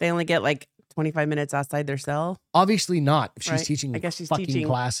mean, they only get like 25 minutes outside their cell. Obviously not. If she's Right. teaching I guess she's fucking teaching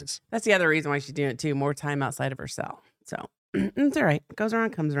classes. That's the other reason why she's doing it too. More time outside of her cell. So it's all right. It goes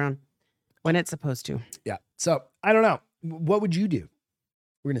around, comes around when it's supposed to. Yeah. So I don't know. What would you do?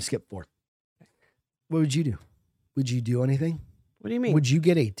 We're going to skip forward. What would you do? Would you do anything? What do you mean? Would you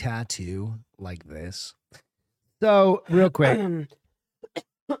get a tattoo like this? So real quick.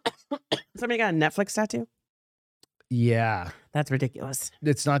 Somebody got a Netflix tattoo? Yeah. That's ridiculous.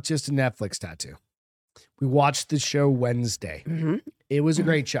 It's not just a Netflix tattoo. We watched the show Wednesday. Mm-hmm. It was a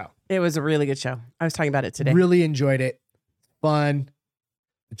great show. It was a really good show. I was talking about it today. Really enjoyed it. Fun.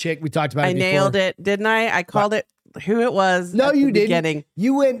 The chick, we talked about it before. I nailed it, didn't I? I called it who it was. No, at you the didn't. Beginning.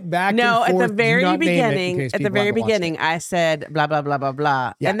 You went back No, and forth. at the very beginning, Beginning, I said blah, blah, blah, blah,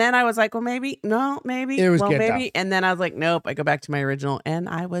 blah. Yeah. And then I was like, well, maybe. It was good, maybe. And then I was like, nope. I go back to my original and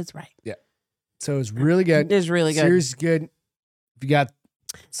I was right. Yeah. So it was really good. It is really good. Series is good. If you got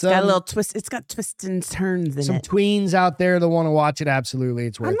got a little twist. It's got twists and turns in some it. tweens out there that want to watch it, absolutely.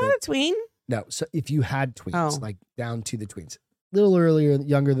 It's worth I'm it. not a tween. No. So if you had tweens, Oh. like down to the tweens, a little earlier,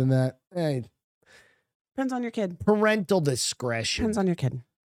 younger than that, Depends on your kid. parental discretion. Depends on your kid.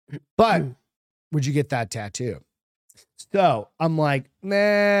 But would you get that tattoo? So I'm like,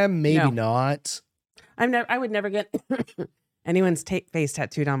 nah, maybe No. not. I would never get anyone's face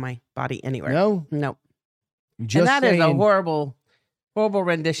tattooed on my body anywhere. No, Nope. just And that is a saying, horrible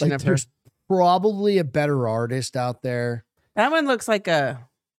rendition like, of her. there's probably a better artist out there. That one looks like I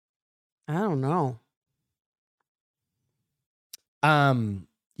don't know.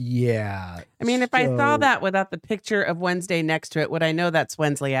 Yeah. I mean, if I saw so- that without the picture of Wednesday next to it, would I know that's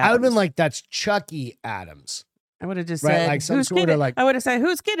Wensley Adams? I would have been like, that's Chucky Adams. I would have just Right, said, like some whose sort kid? of like- I would have said,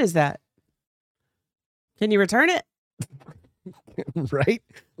 whose kid is that? Can you return it? Right?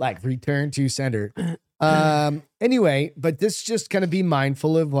 Like return to sender. Anyway, but this just kind of be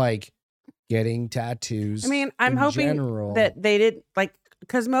mindful of like getting tattoos. I mean, I'm in hoping general. that they did like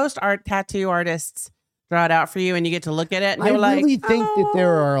because most tattoo artists draw it out for you and you get to look at it. And I you're really like, think that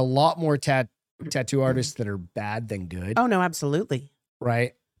there "Oh." are a lot more tattoo artists that are bad than good. Oh no, absolutely.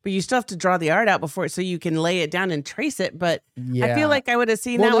 Right? But you still have to draw the art out before so you can lay it down and trace it. But Yeah. I feel like I would have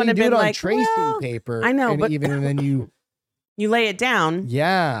seen well, that no, one you and do been it on like, tracing well, paper. I know, and but- and then you you lay it down.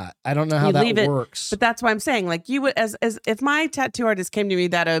 yeah, I don't know how You that leave it, works. But that's why I'm saying, like, you would, as if my tattoo artist came to me,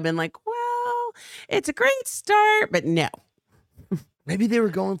 that I would have been like, well, it's a great start, but no. Maybe they were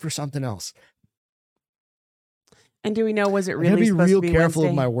going for something else. And do we know, was it I gotta really be supposed real to be careful Wednesday?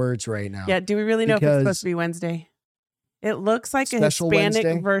 of my words right now. Yeah, do we really know if it's Because- supposed to be Wednesday? It looks like a Special Hispanic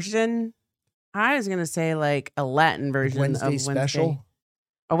Wednesday? version. I was going to say like a Latin version Wednesday of Wednesday. special.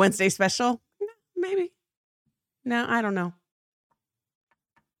 A Wednesday special? No, maybe. No, I don't know.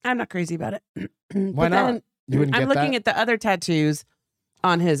 I'm not crazy about it. Why not? You wouldn't I'm get looking that? at the other tattoos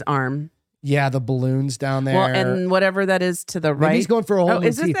on his arm. Yeah, the balloons down there. Well, and whatever that is to the Maybe right. he's going for a whole Oh, new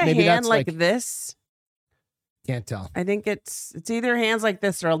is this teeth. the Maybe hand that's like this? can't tell. I think it's either hands like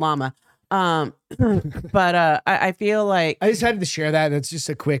this or a llama. But I feel like I just had to share that. It's just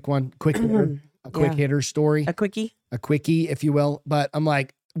a quick one, quick hitter, a quick Yeah. hitter story, a quickie. a quickie, if you will. But I'm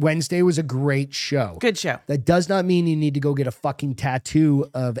like, Wednesday was a great show. Good show. That does not mean you need to go get a fucking tattoo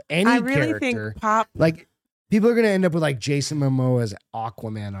of any I really character. think Pop. Like, people are gonna end up with like Jason Momoa's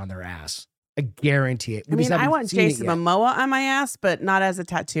Aquaman on their ass. I guarantee it. I mean, I want Jason Momoa. Momoa on my ass, but not as a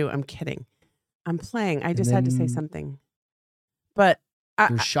tattoo. I'm kidding. I'm playing. I just had to say then- something. But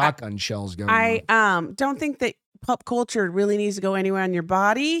There's shotgun shells going I on. don't think that pop culture really needs to go anywhere on your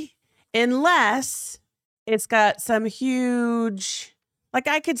body unless it's got some huge Like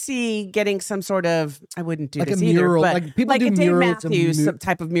I could see getting some sort of, I wouldn't do like this a either, mural. but Like people like do a Dave murals. Matthews some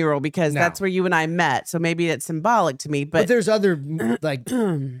type of mural because No. that's where you and I met. So maybe it's symbolic to me. But But there's other like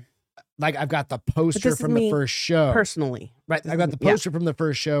I've got the poster this is from the me first show. personally, Right. This I've got is- the poster from the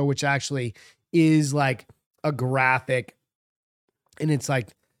first show, which actually is like a graphic. And it's like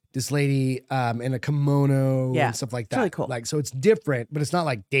this lady in a kimono Yeah, and stuff like it's that. really cool. Like, so it's different, but it's not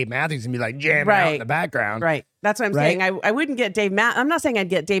like Dave Matthews and be like jamming out in the background. Right. That's what I'm Right? saying. I wouldn't get Dave I'm not saying I'd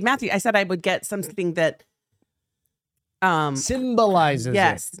get Dave Matthews. I said I would get something that Symbolizes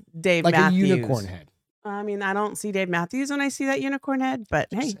yes, Dave like Matthews. a unicorn head. I mean, I don't see Dave Matthews when I see that unicorn head, but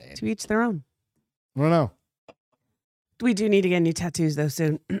hey, saying. to each their own. I don't know. We do need to get new tattoos though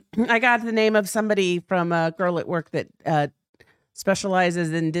soon. I got the name of somebody from a girl at work that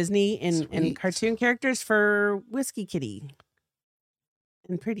specializes in Disney in Sweet. cartoon characters for Whiskey Kitty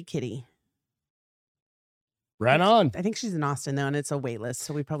and Pretty Kitty. Right on. I think she's in Austin though, and it's a wait list,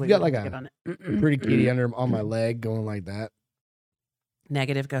 so we probably You got won't like get a on it. Pretty kitty on my leg going like that.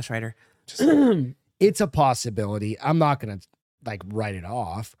 Negative Ghost Rider. It's a possibility. I'm not going to like write it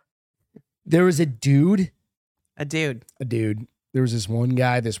off. There was a dude. A dude There was this one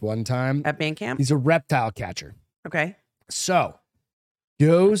guy this one time. at band camp. He's a reptile catcher. Okay. So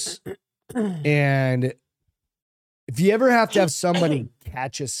goes and if you ever have to have somebody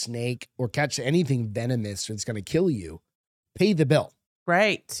catch a snake or catch anything venomous that's going to kill you, pay the bill,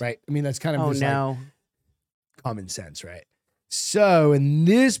 Right. right? I mean, that's kind of Oh just like no. common sense, right? So in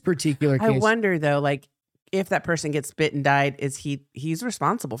this particular I case, wonder though, like if that person gets bit and died, is he's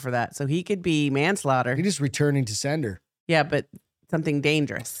responsible for that? So he could be manslaughter. you're just returning to sender. Yeah, but something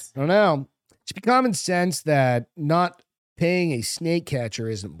dangerous. I don't know. It should be common sense that not paying a snake catcher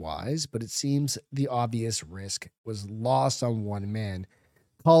isn't wise, but it seems the obvious risk was lost on one man.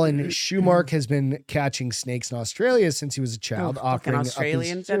 Colin Schumark has been catching snakes in Australia since he was a child, Oh, fucking offering up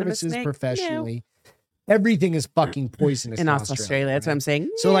Australian his venomous services snake? professionally. Everything is fucking poisonous In Australia, that's what I'm saying.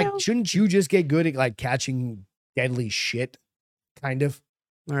 So, like, shouldn't you just get good at like catching deadly shit? Kind of.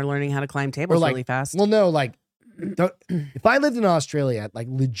 or learning how to climb tables like, really fast. Well, no, like, if I lived in Australia, like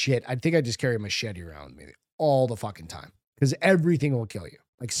legit, I think I'd just carry a machete around with me all the fucking time because everything will kill you.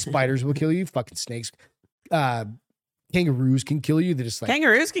 Like spiders will kill you, fucking snakes, kangaroos can kill you. They just like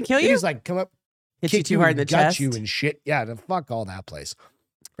Kangaroos can kill they you. just like come up, Hit you kick too hard in the and gut chest. you and shit. Yeah, then fuck all that place,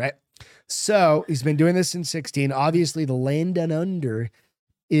 right? So he's been doing this since 16. Obviously, the land down under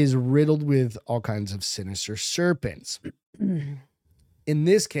is riddled with all kinds of sinister serpents. In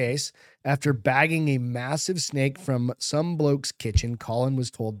this case, after bagging a massive snake from some bloke's kitchen, Colin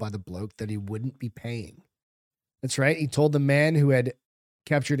was told by the bloke that he wouldn't be paying. That's right. He told the man who had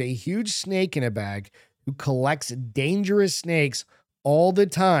captured a huge snake in a bag, who collects dangerous snakes all the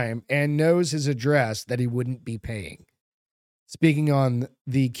time and knows his address, that he wouldn't be paying. Speaking on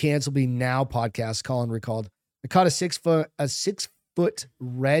the Cancel Me Now podcast, Colin recalled, I caught a 6 foot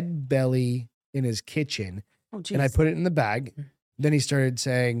red belly in his kitchen, and I put it in the bag. Then he started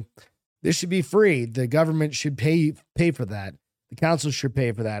saying, this should be free. The government should pay for that. The council should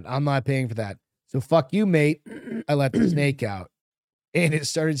pay for that. I'm not paying for that. So fuck you, mate. I let the snake out and it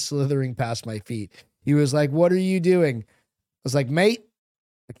started slithering past my feet. He was like, what are you doing? I was like, mate,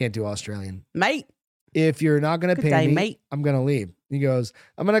 I can't do Australian. Mate. If you're not going to Good pay day, me, mate. I'm going to leave. He goes,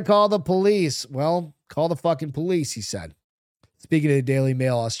 I'm going to call the police. Well, call the fucking police, he said. Speaking of the Daily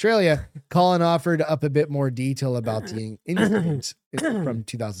Mail Australia, Colin offered up a bit more detail about the incident from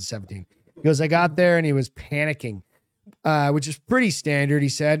 2017. He goes, I got there and he was panicking, which is pretty standard. He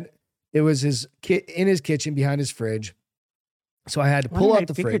said it was in his kitchen behind his fridge. So I had to pull out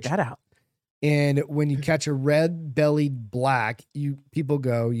the fridge. That out. And when you catch a red-bellied black, people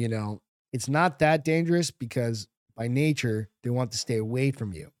go, it's not that dangerous because by nature, they want to stay away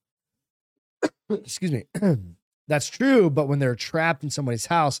from you. Excuse me. That's true, but when they're trapped in somebody's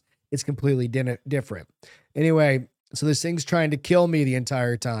house, it's completely different. Anyway, so this thing's trying to kill me the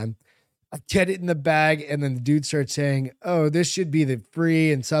entire time. I get it in the bag, and then the dude starts saying, oh, this should be the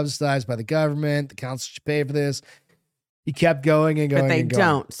free and subsidized by the government. The council should pay for this. He kept going and going. But they and going.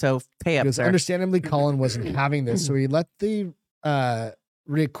 don't, so pay up, Because sir. understandably, Colin wasn't having this, so he let the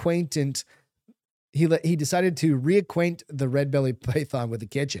reacquaintant. He decided to reacquaint the red-bellied python with the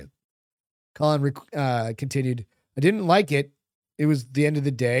kitchen. Colin continued, I didn't like it. It was the end of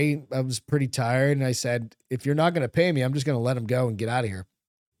the day. I was pretty tired. And I said, if you're not going to pay me, I'm just going to let him go and get out of here.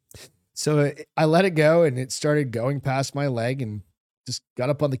 So I let it go and it started going past my leg and just got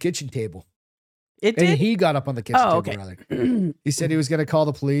up on the kitchen table. It did? And he got up on the kitchen table. okay. Rather. He said he was going to call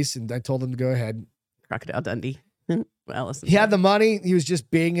the police and I told him to go ahead. Crocodile Dundee. Well, listen. He had the money. He was just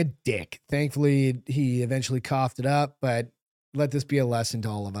being a dick. Thankfully, he eventually coughed it up, but let this be a lesson to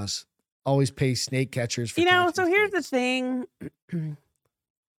all of us. Always pay snake catchers for so here's the thing.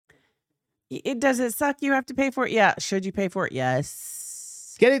 Does it suck you have to pay for it? Yeah. Should you pay for it?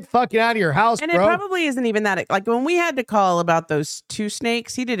 Yes. Get it fucking out of your house, and bro. It probably isn't even that. Like when we had to call about those 2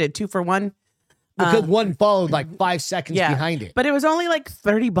 snakes, he did a 2-for-1. Because one followed like 5 seconds behind it. But it was only like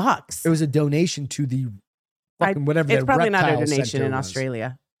 $30. It was a donation to the fucking whatever. It's probably not a reptile donation center in was.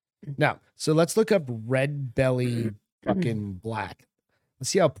 Australia. No. So let's look up red belly fucking black. Let's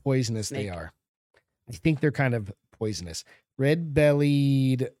see how poisonous they are. I think they're kind of poisonous. Red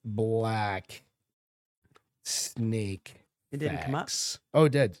bellied black snake. It didn't come up. Oh,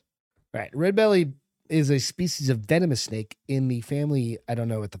 it did. Right. Red belly is a species of venomous snake in the family. I don't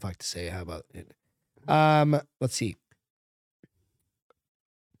know what the fuck to say. How about it? Let's see.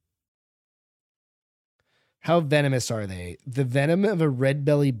 How venomous are they? The venom of a red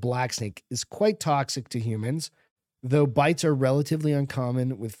belly black snake is quite toxic to humans, though bites are relatively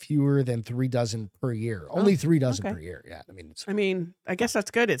uncommon with fewer than 3 dozen per year. Only 3 dozen per year. Yeah. I mean, I guess that's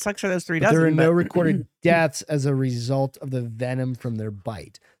good. It sucks for those 3 dozen. There are no recorded deaths as a result of the venom from their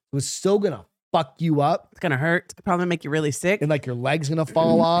bite. So it's still going to fuck you up. It's going to hurt. It's probably make you really sick. And like your leg's going to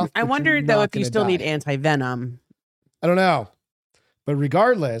fall off. I wondered though if you still need anti-venom. I don't know. But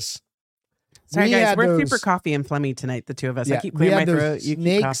regardless. Sorry guys, we're super coffee and phlegmy tonight, the two of us. Yeah, I keep clearing my throat. You keep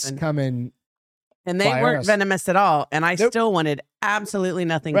snakes coughing. coming. And they weren't venomous at all. And I still wanted absolutely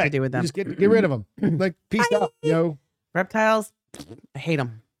nothing to do with them. You just get rid of them. Like, peace out, yo. Reptiles, I hate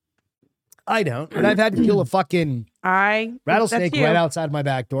them. I don't. But I've had to kill a fucking rattlesnake right outside my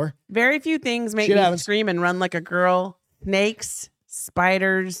back door. Very few things make me scream and run like a girl. Snakes,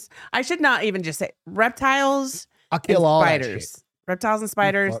 spiders. I should not even just say reptiles. I'll kill all spiders. That shit. Reptiles and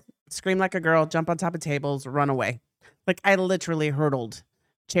spiders. Scream like a girl. Jump on top of tables. Run away. Like I literally hurtled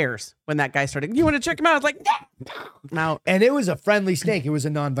chairs when that guy started. You want to check him out? I was like, no. And it was a friendly snake. It was a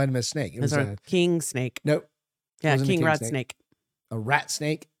non-venomous snake. It was a king snake. Nope. Yeah, king rat snake. A rat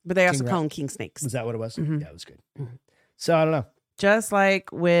snake. But they also call them king snakes. Was that what it was? Yeah, it was good. So I don't know. Just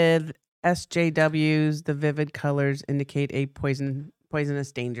like with SJWs, the vivid colors indicate a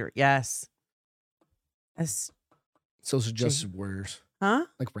poisonous danger. Yes. Social justice warriors. Huh?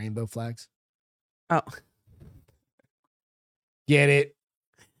 Like rainbow flags. Oh. Get it?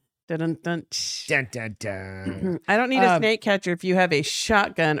 Dun, dun, dun, dun, dun. I don't need a snake catcher if you have a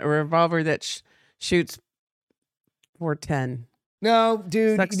shotgun or a revolver that shoots 410. No,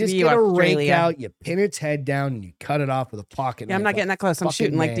 dude. Sucks you just get a rake out, you pin its head down, and you cut it off with a pocket. Yeah, I'm not getting that close. I'm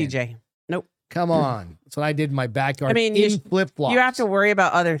shooting like DJ. Nope. Come on. That's what I did in my backyard. I mean, in flip-flops. You have to worry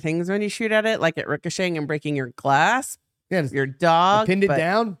about other things when you shoot at it, like it ricocheting and breaking your glass. Yeah, your dog. I pinned it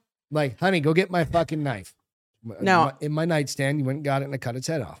down. Like, honey, go get my fucking knife. No. In my nightstand, you went and got it and I cut its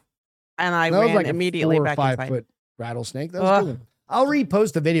head off. And I ran like immediately back inside. 4 or 5 foot rattlesnake. That was good. I'll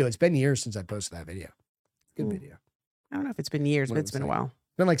repost the video. It's been years since I posted that video. Good video. I don't know if it's been years, but it's been a while.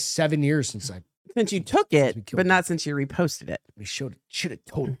 It's been like 7 years since you took it, but not since you reposted it. We should have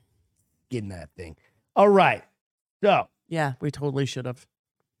told getting that thing. All right. So yeah, we totally should have.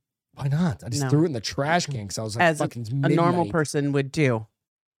 Why not? I just threw it in the trash can because I was like, as fucking a normal person would do.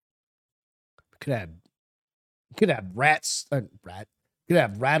 Could have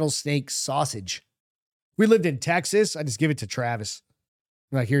rattlesnake sausage. We lived in Texas. I just give it to Travis.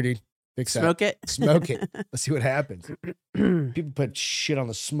 I'm like, here, dude. Fix that. Smoke it. Smoke it. Let's see what happens. People put shit on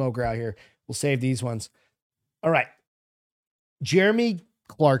the smoker out here. We'll save these ones. All right. Jeremy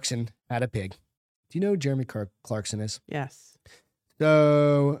Clarkson had a pig. Do you know who Jeremy Clarkson is? Yes.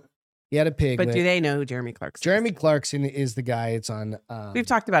 So he had a pig. But do they know who Jeremy Clarkson is? Jeremy Clarkson is the guy. It's on. We've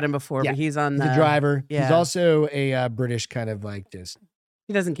talked about him before, but he's on the driver. Yeah. He's also a British kind of like just.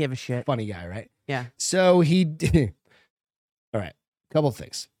 He doesn't give a shit. Funny guy, right? Yeah. So he did. All right. Couple of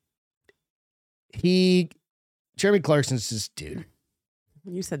things. Jeremy Clarkson's this dude.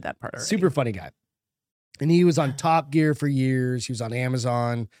 You said that part already. Super funny guy. And he was on Top Gear for years. He was on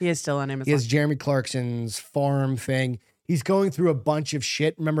Amazon. He is still on Amazon. He has Jeremy Clarkson's farm thing. He's going through a bunch of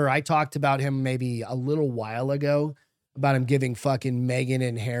shit. Remember, I talked about him maybe a little while ago about him giving fucking Meghan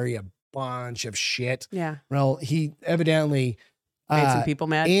and Harry a bunch of shit. Yeah. Well, he evidently made some people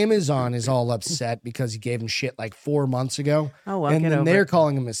mad. Amazon is all upset because he gave him shit like 4 months ago. Oh, well, and then they're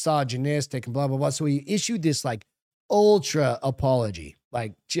calling him misogynistic and blah, blah, blah. So he issued this like ultra apology,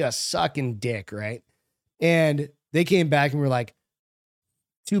 like just sucking dick, right? And they came back and were like,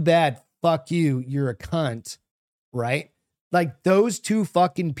 too bad. Fuck you. You're a cunt. Right? Like those two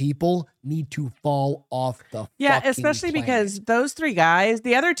fucking people need to fall off the especially planet. Because those 3 guys,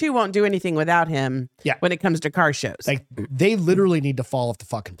 the other 2 won't do anything without him when it comes to car shows. Like they literally need to fall off the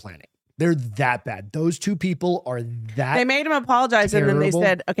fucking planet They're that bad. Those two people are that They made him apologize, and then they terrible.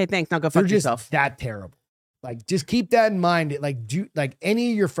 said, "Okay, thanks. Now go They're fuck just yourself." that terrible. Like, just keep that in mind. Like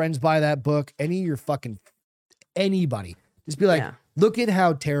any of your friends buy that book, any of your fucking anybody, just be like, Yeah. look at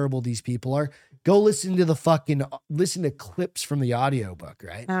how terrible these people are. Go listen to clips from the audiobook,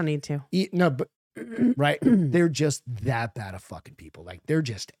 right? I don't need to. No, but right. They're just that bad of fucking people. Like, they're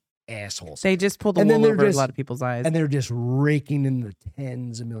just assholes. They just pulled the And then wool they're over just- a lot of people's eyes, And they're just raking in the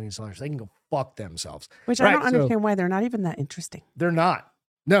tens of millions of dollars. They can go fuck themselves. which Right, I don't so- understand why they're not even that interesting. They're not.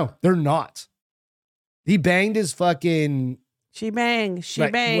 No, they're not. He banged his fucking She bangs. She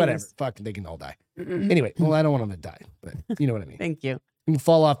right, bangs. whatever. Fucking, they can all die. Anyway, well, I don't want them to die, but you know what I mean. Thank you. You can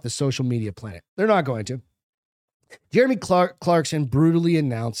fall off the social media planet. They're not going to. Jeremy Clarkson brutally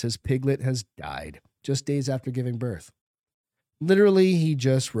announced his piglet has died just days after giving birth. Literally, he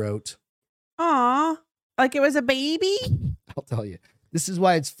just wrote, Aw, like it was a baby. I'll tell you, this is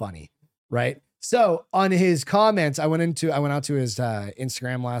why it's funny, right? So on his comments, I went out to his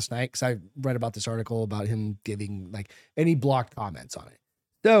Instagram last night because I read about this article about him giving any blocked comments on it.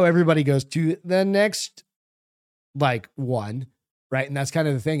 So everybody goes to the next one, right? And that's kind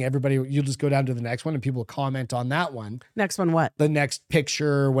of the thing. You'll just go down to the next one and people will comment on that one. Next one, what? The next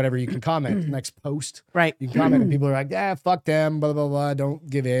picture, whatever you can comment, next post. Right. You can comment and people are like, fuck them, blah, blah, blah, don't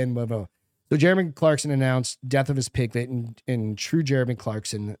give in, blah, blah. So Jeremy Clarkson announced death of his piglet in true Jeremy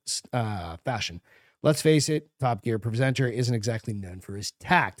Clarkson fashion. Let's face it, Top Gear presenter isn't exactly known for his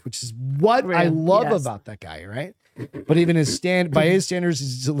tact, which is what I love about that guy, right? But even by his standards,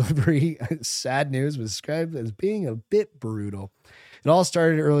 his delivery, sad news, was described as being a bit brutal. It all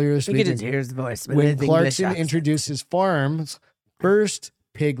started earlier this week. You can just hear his voice When Clarkson introduced his farm's first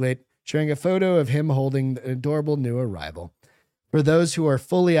piglet, showing a photo of him holding the adorable new arrival. For those who are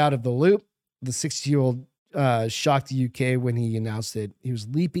fully out of the loop, the 60-year-old shocked the UK when he announced that he was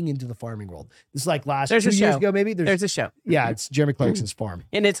leaping into the farming world. This is like There's 2 a years show. ago, maybe? There's a show. Yeah, it's Jeremy Clarkson's farm.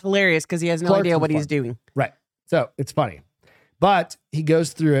 And it's hilarious because he has no Clarkson's idea what he's farm. doing. Right. So it's funny. But he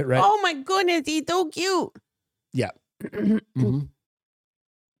goes through it, right? Oh my goodness, he's so cute. Yeah. Mhm.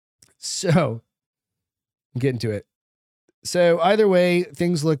 So, I'm getting to it. So, either way,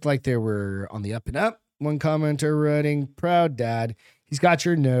 things looked like they were on the up and up. One commenter writing, proud dad. He's got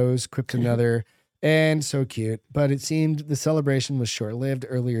your nose, quipped another, and so cute. But it seemed the celebration was short lived.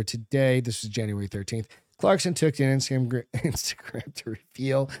 Earlier today, this was January 13th, Clarkson took to Instagram to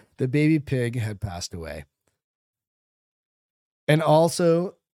reveal the baby pig had passed away. And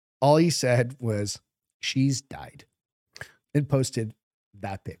also, all he said was, she's died, and posted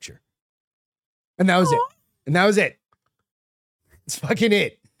that picture. And that was it. And that was it. It's fucking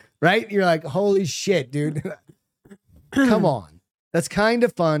it. Right? You're like, holy shit, dude. Come on. That's kind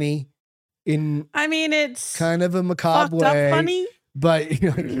of funny in I mean, it's kind of a macabre fucked way. up funny. But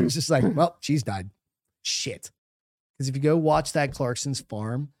it's just like, well, she's died. Shit. Because if you go watch that Clarkson's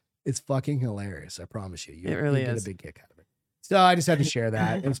farm, it's fucking hilarious. I promise you. It really you get is. a big kick out of it. So I just had to share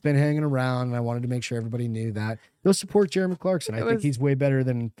that. It's been hanging around, and I wanted to make sure everybody knew that. Go support Jeremy Clarkson. I think he's way better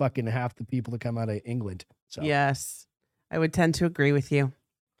than fucking half the people that come out of England. So Yes, I would tend to agree with you.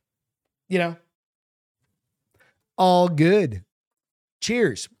 All good.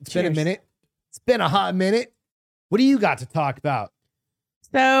 Cheers. It's been a Cheers. minute. It's been a hot minute. What do you got to talk about?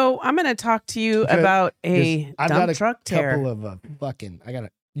 So I'm going to talk to you Okay. about a I've dump got a truck tear. couple of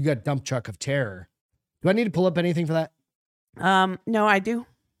you got dump truck of terror. Do I need to pull up anything for that? No, I do,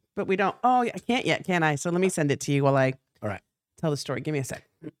 but we don't. Oh, I can't yet, can I? So let me send it to you while I All right. tell the story. Give me a sec.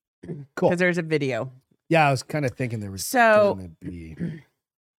 Cool. Because there's a video. Yeah, I was kind of thinking there was So- gonna be.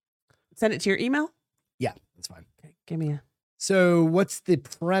 Send it to your email. Yeah, that's fine. Okay, give me a. So what's the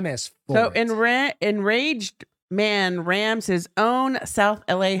premise for So it? enraged man rams his own South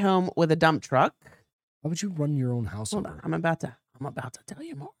LA home with a dump truck. Why would you run your own house Hold over? on, I'm about to tell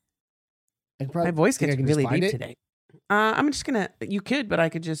you more. I could probably My voice think I gets can just really find deep it. today. I'm just gonna. You could, but I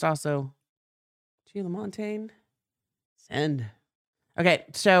could just also. Sheila Montaigne. Send. Okay,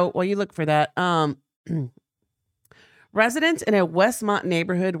 so while you look for that, residents in a Westmont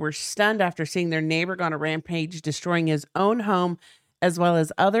neighborhood were stunned after seeing their neighbor go on a rampage, destroying his own home, as well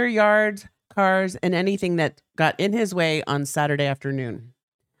as other yards, cars, and anything that got in his way on Saturday afternoon.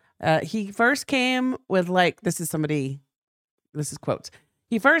 He first came with this is quotes.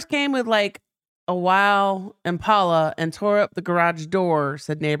 He first came with a wild Impala and tore up the garage door,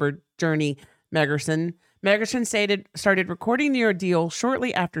 said neighbor Journey Megerson. Megerson started recording the ordeal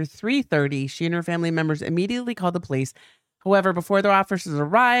shortly after 3:30. She and her family members immediately called the police. However, before the officers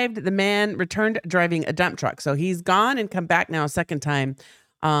arrived, the man returned driving a dump truck. So he's gone and come back now a second time,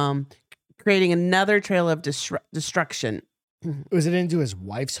 creating another trail of destruction. Was it into his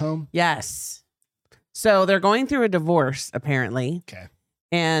wife's home? Yes. So they're going through a divorce, apparently. Okay.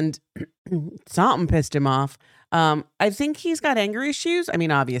 And something pissed him off. I think he's got anger issues. I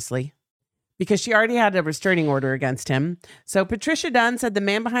mean, obviously, because she already had a restraining order against him. So Patricia Dunn said the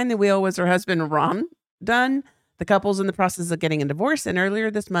man behind the wheel was her husband, Ron Dunn. The couple's in the process of getting a divorce. And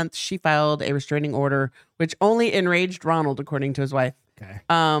earlier this month, she filed a restraining order, which only enraged Ronald, according to his wife. Okay.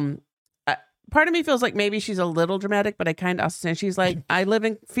 Part of me feels like maybe she's a little dramatic, but I kind of also say she's like, I live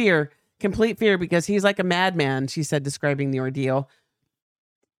in fear, complete fear, because he's like a madman, she said, describing the ordeal.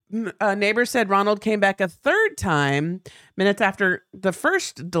 Neighbors said Ronald came back a third time minutes after the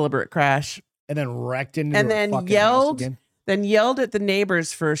first deliberate crash. And then wrecked into and a then fucking house yelled, again. then yelled at the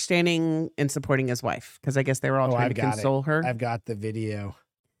neighbors for standing and supporting his wife, because I guess they were all trying to console her. I've got the video.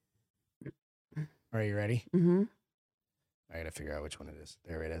 Are you ready? Mm-hmm. I gotta figure out which one it is.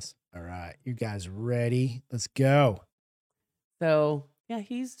 There it is. All right, you guys ready? Let's go. So yeah,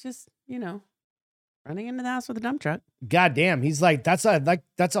 he's just running into the house with a dump truck. God damn, he's like that's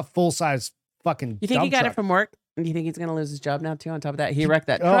a full size fucking. You think dump he got truck. it from work? And do you think he's gonna lose his job now too? On top of that, he wrecked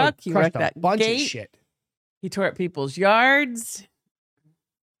that truck. He wrecked that bunch gate. of shit. He tore up people's yards.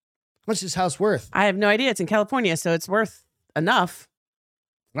 What's his house worth? I have no idea. It's in California, so it's worth enough.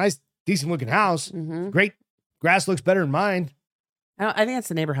 Nice, decent looking house. Mm-hmm. Great. Grass looks better than mine. I think that's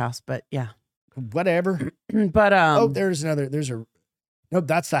the neighbor house, but yeah. Whatever. But there's another. Nope,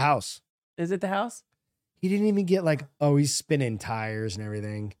 that's the house. Is it the house? He didn't even get he's spinning tires and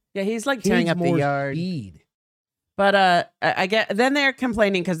everything. Yeah, he's like He tearing needs up the more yard. speed. But I get then they're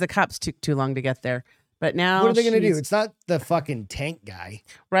complaining because the cops took too long to get there. But now What are they gonna do? It's not the fucking tank guy.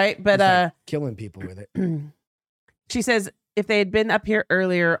 Right? But He's killing people with it. She says if they had been up here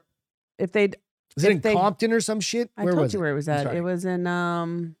earlier, if they'd Is it in Compton or some shit? I told you where it was at. It was in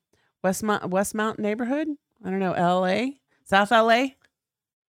Westmount neighborhood. I don't know, LA, South LA. I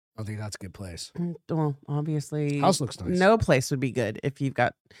don't think that's a good place. Well, obviously, House looks nice. No place would be good if you've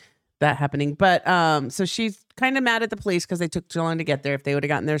got that happening. But so she's kind of mad at the police because they took too long to get there. If they would have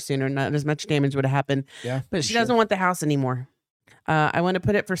gotten there sooner, not as much damage would have happened. Yeah, but she doesn't want the house anymore. I want to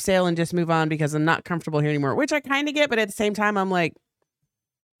put it for sale and just move on because I'm not comfortable here anymore. Which I kind of get, but at the same time, I'm like,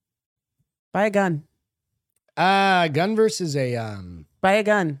 buy a gun. Gun versus a buy a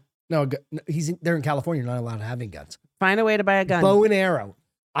gun. No, they're in California. You're not allowed to have guns. Find a way to buy a gun. Bow and arrow.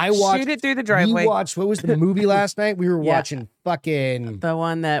 I watched. Shoot it through the driveway. You watched what was the movie last night? We were watching fucking the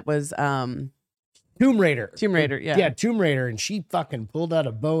one that was Tomb Raider. Tomb Raider, yeah. Yeah, Tomb Raider, and she fucking pulled out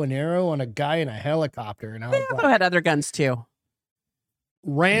a bow and arrow on a guy in a helicopter, and I was Rambo had other guns too.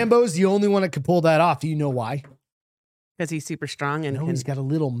 Rambo's the only one that could pull that off. Do you know why? Because he's super strong and he's got a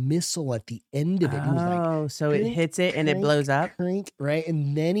little missile at the end of it. Oh, so it hits it and it blows up? Right,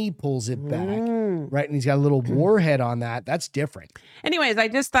 and then he pulls it back. Right, and he's got a little warhead on that. That's different. Anyways, I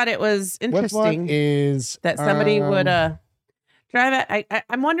just thought it was interesting is that somebody would drive it.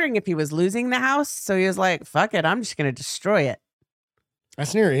 I'm wondering if he was losing the house, so he was like, fuck it, I'm just going to destroy it.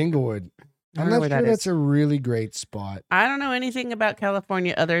 That's near Inglewood. I'm not sure that's a really great spot. I don't know anything about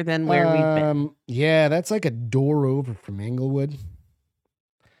California other than where we've been. Yeah, that's like a door over from Inglewood.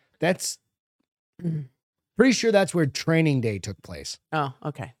 That's pretty sure that's where Training Day took place. Oh,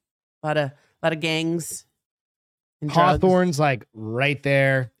 okay. A lot of gangs. And Hawthorne's like right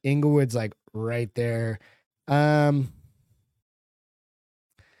there. Inglewood's like right there. I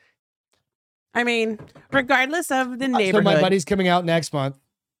mean, regardless of the neighborhood. So my buddy's coming out next month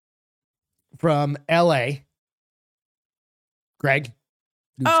from LA. Greg.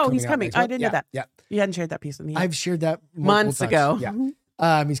 Oh, he's coming. I didn't know that. Yeah. You hadn't shared that piece with me yet. I've shared that months ago.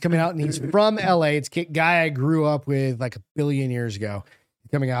 Yeah. He's coming out and he's from LA. It's a guy I grew up with like a billion years ago. He's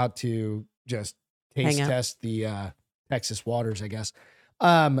coming out to just test the Texas waters, I guess.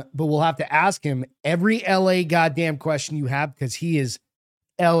 But we'll have to ask him every LA goddamn question you have because he is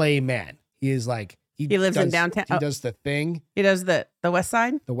LA man. He is like, he lives in downtown. He does the thing. He does the West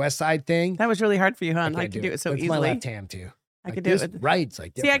Side? The West Side thing. That was really hard for you, huh? I could do it so easily. It's my left hand too. I could do it with right. It's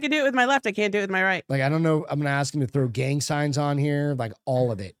like I could do it with my left. I can't do it with my right. Like I don't know. I'm gonna ask him to throw gang signs on here, like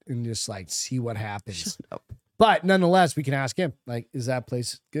all of it, and just like see what happens. But nonetheless, we can ask him. Like, is that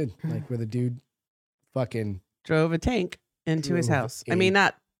place good? Like where the dude fucking drove a tank into his house. I mean,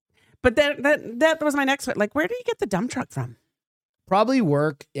 not. But that was my next one. Like, where did he get the dump truck from? Probably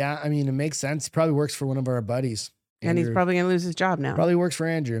work. Yeah, I mean, it makes sense. He probably works for one of our buddies. And he's probably gonna lose his job now. Probably works for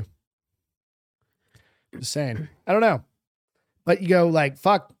Andrew. Just saying. I don't know. But you go like,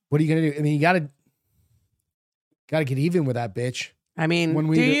 fuck, what are you going to do? I mean, you got to get even with that bitch. I mean, one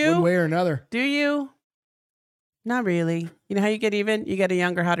way or another. Do you? Not really. You know how you get even? You get a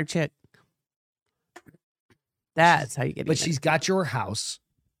younger, hotter chick. That's how you get But even. she's got your house.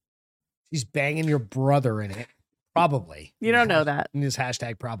 She's banging your brother in it. Probably. You don't know that. In this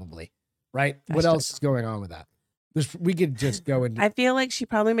hashtag probably. Right? What Hashtag. else is going on with that? We could just go and I feel like she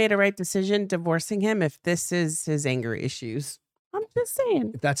probably made a right decision divorcing him if this is his anger issues. I'm just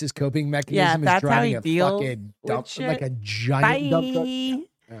saying. if that's his coping Yeah, mechanism, is that's how driving he a deals fucking with dump, shit. like a giant dump truck. Bye.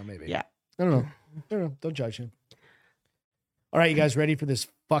 Yeah, maybe. Yeah. I don't know. Don't judge him. All right, you guys ready for this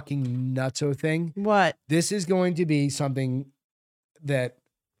fucking nutso thing? What? This is going to be something that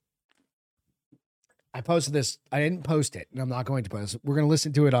I posted this. I didn't post it, and I'm not going to post it. We're going to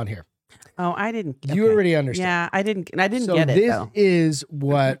listen to it on here. Oh, I didn't. You okay. already understand. Yeah, I didn't So get it this though. is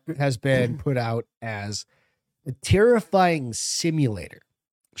what has been put out as a terrifying simulator.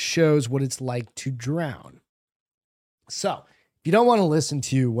 Shows what it's like to drown. So if you don't want to listen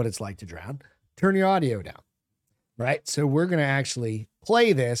to what it's like to drown, turn your audio down. Right? So we're going to actually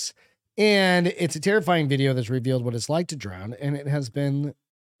play this, and it's a terrifying video that's revealed what it's like to drown, and it has been,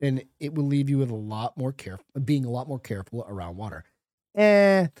 and it will leave you with being a lot more careful around water.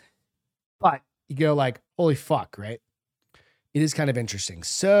 But you go like, holy fuck, right? It is kind of interesting.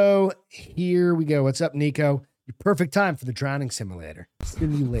 So here we go. What's up, Nico? Your perfect time for the drowning simulator.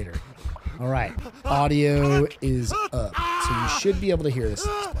 All right. Audio is up. So you should be able to hear this.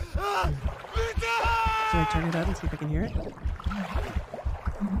 Should I turn it up and see if I can hear it?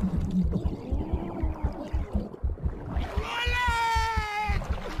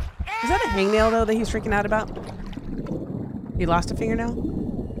 Is that a hangnail though that he's freaking out about? He lost a fingernail?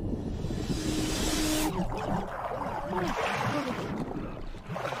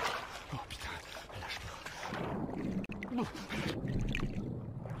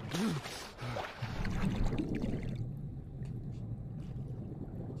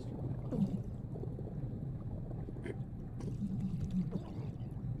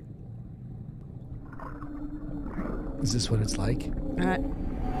 Is this what it's like?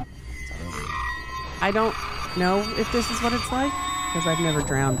 I don't know if this is what it's like because I've never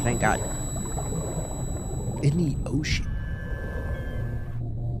drowned, thank God. In the ocean.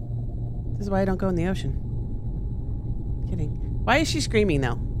 This is why I don't go in the ocean. Kidding. Why is she screaming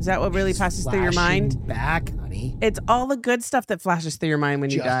though? Is that what really passes through your mind? Flashing back, honey. It's all the good stuff that flashes through your mind when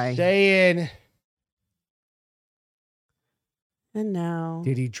you Just die. saying. And now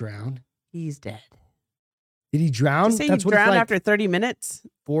Did he drown? he's dead. Did he drown? Did you say That's he what it's drowned like. after 30 minutes?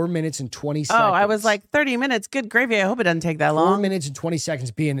 4 minutes and 20 seconds. Oh, I was like, 30 minutes. Good gravy. I hope it doesn't take that 4 long. minutes and 20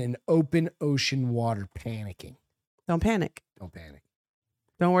 seconds being in open ocean water, panicking. Don't panic. Don't panic.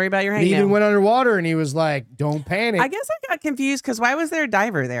 Don't worry about your He even hangnail. went underwater and he was like, don't panic. I guess I got confused because why was there a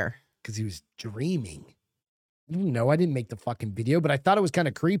diver there? Because he was dreaming. I didn't know. I didn't make the fucking video, but I thought it was kind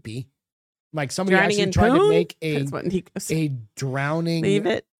of creepy. Like somebody Drowning actually in tried to poon? make That's what Nico said. a drowning. Leave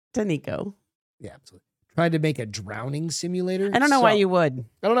it to Nico. Yeah, absolutely. Tried to make a drowning simulator. I don't know why So- you would.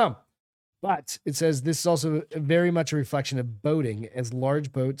 I don't know. But it says this is also very much a reflection of boating, as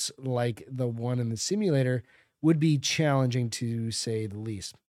large boats like the one in the simulator would be challenging to say the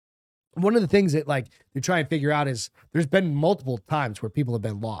least. One of the things that like they try and figure out is there's been multiple times where people have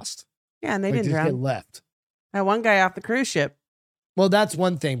been lost. Yeah, and they Like, didn't just get drown. left. That one guy off the cruise ship. Well, that's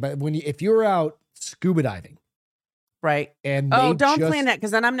one thing. But if you're out scuba diving Right. and Oh, they don't just plan that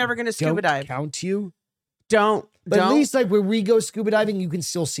because then I'm never going to scuba don't dive. count you. Don't. But at don't. least like where we go scuba diving, you can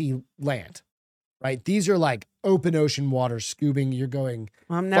still see land, right? These are like open ocean water scubing. You're going,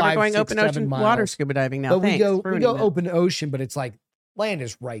 Well, I'm never 5, going 6, open 7 ocean miles. water scuba diving now. but we Thanks go for ruining that. open ocean, but it's like land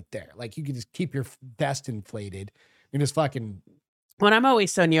is right there. Like you can just keep your vest inflated and just fucking When I'm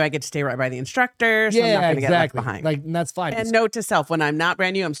always so new, I get to stay right by the instructor, so I'm not yeah, going to get left exactly. behind. Like and that's fine. And note to self, when I'm not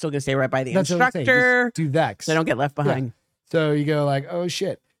brand new, I'm still going to stay right by the That's what I'm saying. Just instructor, do that. so I don't get left behind. So you go like, oh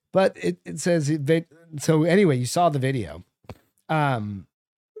shit. But it says so anyway, you saw the video.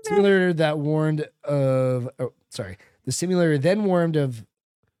 Simulator that warned of the simulator then warned of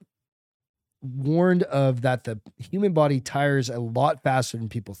that the human body tires a lot faster than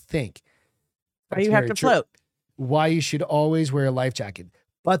people think. Why That's you have very to true. float. Why you should always wear a life jacket.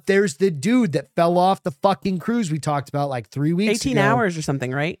 But there's the dude that fell off the fucking cruise we talked about like 3 weeks 18 ago. hours or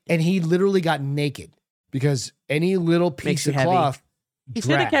something, right? And he literally got naked because any little piece Makes you of heavy. cloth. He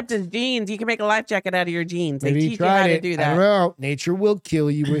should have kept his jeans. You can make a life jacket out of your jeans. They Maybe he teach you how tried to it. do I that. don't know. Nature will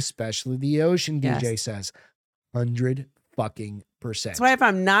kill you, especially the ocean. Yes. DJ says, 100 fucking percent. That's why if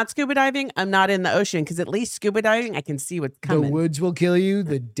I'm not scuba diving, I'm not in the ocean because at least scuba diving, I can see what's The coming. woods will kill you.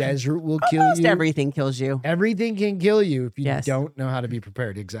 The desert will kill Almost you. everything kills you. Everything can kill you if you Yes. don't know how to be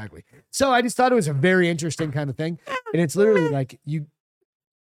prepared. Exactly. So I just thought it was a very interesting kind of thing. And it's literally like it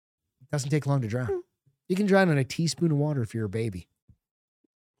doesn't take long to drown. You can drown in a teaspoon of water if you're a baby.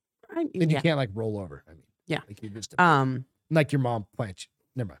 And you Yeah. can't like roll over. I mean, Yeah. Like you just Um, like your mom plants.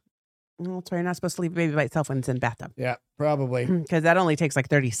 Never mind. well, that's why you're not supposed to leave a baby by itself when it's in the bathtub. Yeah, probably. Because that only takes like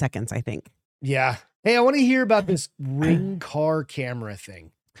 30 seconds, I think. Yeah. Hey, I want to hear about this Ring car camera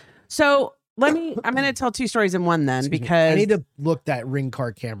thing. So I'm going to tell 2 stories in one then, Excuse me. because I need to look that Ring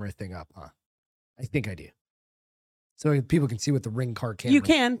car camera thing up, huh? I think I do. So people can see what the Ring car camera. You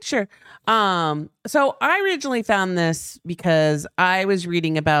can, sure. So I originally found this because I was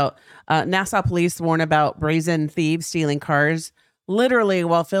reading about Nassau police warn about brazen thieves stealing cars. Literally,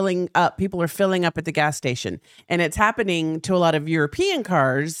 while filling up, people are filling up at the gas station, and it's happening to a lot of European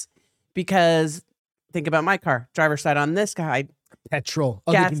cars because think about my car, driver's side on this side, Petrol.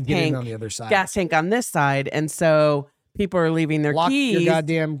 Oh, gas they can get in tank, on the other side. gas tank on this side, and so people are leaving their Lock keys. your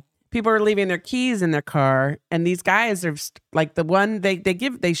goddamn. People are leaving their keys in their car, and these guys are like the one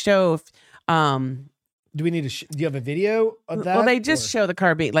they show. Do we need to? Do you have a video of that? Well, they just show the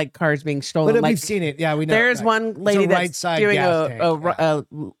car being like cars being stolen. But Like, we've seen it. Yeah, we know. there's right. one lady right that's side doing gas a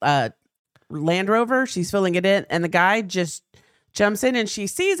tank, Land Rover. She's filling it in, and the guy just jumps in, and she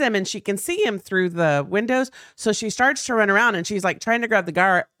sees him, and she can see him through the windows. So she starts to run around, and she's like trying to grab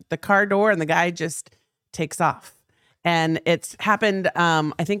the car door, and the guy just takes off. And it's happened,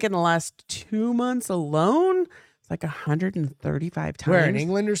 I think, in the last 2 months alone. It's like 135 times. Where, in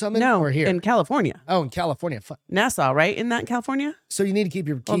England or something? No, or here? in California. Oh, in California. Nassau, right? Isn't that in California? So you need to keep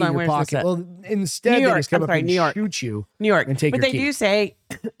your key Hold in on, your where's this pocket. at? Well, instead New York. they just come I'm up sorry, and New York. shoot you. New York. And take but your they key. do say,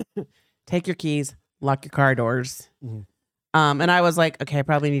 take your keys, lock your car doors. Mhm. And I was like, okay, I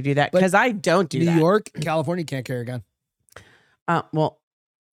probably need to do that because I don't do New that. York, California can't carry a gun. Well,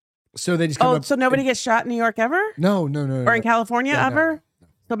 So they just come up. so nobody gets shot in New York ever? No. Or in California Yeah, no, ever? no.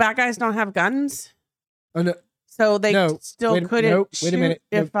 So bad guys don't have guns? Oh, no. So they No, still wait a- couldn't nope, shoot wait a minute.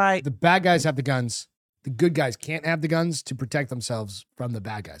 if I... The bad guys have the guns. The good guys can't have the guns to protect themselves from the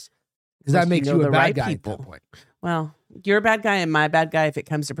bad guys. Because that Unless makes you know you a the bad right guy people. at that point. Well, you're a bad guy and my bad guy if it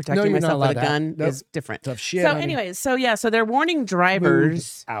comes to protecting you're not myself with a allowed that. gun Nope. is different. Tough shit. So honey. anyways, so they're warning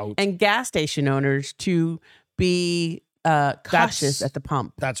drivers Move out. and gas station owners to be cautious at the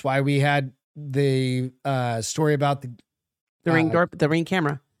pump. That's why we had the story about The ring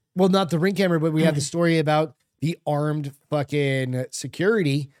camera. well, not the Ring camera, but we had the story about the armed fucking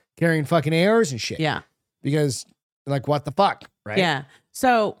security carrying fucking ARs and shit. Yeah. Because, like, what the fuck, right? Yeah.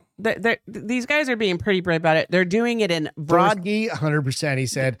 So these guys are being pretty brave about it. They're doing it in broad. Broadkey, 100%. He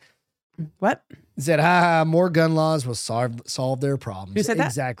said, What? haha, more gun laws will solve their problems. Who said that?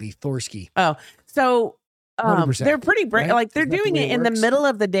 Exactly. Thorsky. Oh, so 100%, they're pretty brave. right? Like they're Isn't that the doing way it it in the works? middle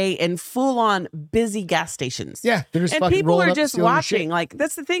of the day in full on busy gas stations. Yeah. They're just And fucking people rolling are up, just stealing shit. watching. Like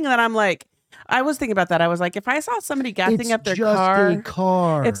that's the thing that I'm like, I was thinking about that. I was like, if I saw somebody gassing It's up their just a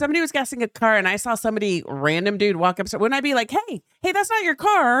car. if somebody was gassing a car and I saw somebody random dude walk up, wouldn't I be like, hey, that's not your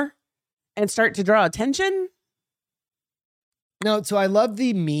car, and start to draw attention? No, so I love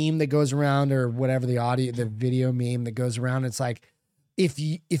the meme that goes around, or whatever the video meme that goes around. It's like, if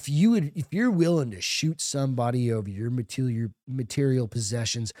you're willing to shoot somebody over your material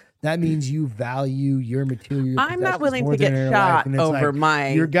possessions, that means you value your material. I'm not possessions willing more to than get your shot life. And it's over like, my.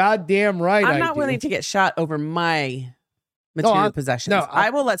 You're goddamn right. I'm I not do. willing to get shot over my material possessions. no, I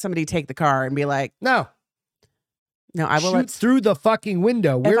will let somebody take the car and be like, No, I will shoot let. through the fucking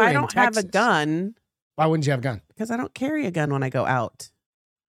window. If We're I in don't have a Texas. gun, Why wouldn't you have a gun? because I don't carry a gun when I go out.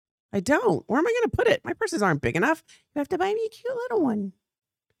 I don't. Where am I going to put it? My purses aren't big enough. You have to buy me a cute little one.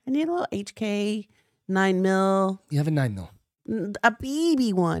 I need a little HK 9mm, You have a 9mm. a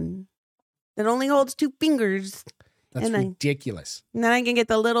baby one that only holds 2 fingers. That's And I- ridiculous. And then I can get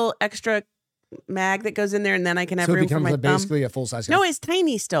the little extra mag that goes in there, and then I can have So it room for becomes my thumb. basically a full size gun. No, it's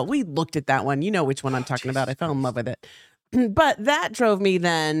tiny still. We looked at that one. You know which one I'm talking about. I fell in love with it. But that drove me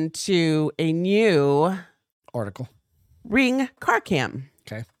then to a new Article. Ring car cam.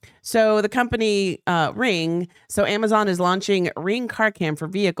 Okay. So the company Ring, so Amazon is launching Ring car cam for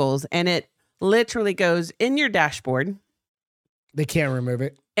vehicles, and it literally goes in your dashboard They can't remove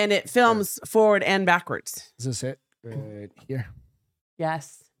it. and it films forward and backwards. Is this it? Right here.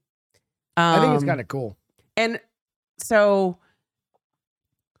 Yes. I think it's kind of cool. And so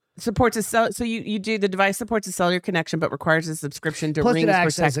supports a cell. So you do the device supports a cellular connection, but requires a subscription to Plus, Ring's it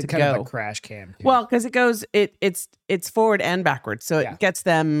acts as Protect a to kind Go. of a crash cam. too. Well, because it goes, it's forward and backwards, so Yeah. it gets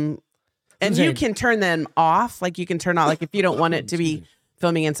them, and saying- you can turn them off. Like you can turn off, like if you don't want it to be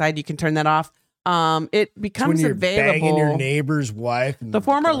filming inside, you can turn that off. It It's when becomes you're banging your available. neighbor's wife. And The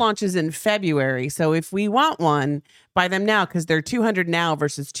former launches in February, so if we want one, buy them now because they're $200 now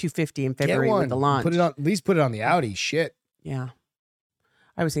versus $250 in get February one. with the launch. Put it on. At least put it on the Audi. Shit. Yeah,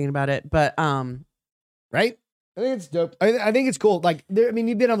 I was thinking about it, but Right. I think it's dope. I think it's cool. Like, I mean,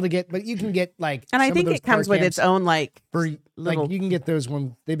 you've been able to get, but you can get like, and I some think of those it comes car with its camps own like for little. like you can get those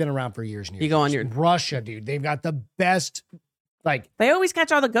ones. They've been around for years and years. You go on your Russia, dude. They've got the best. Like they always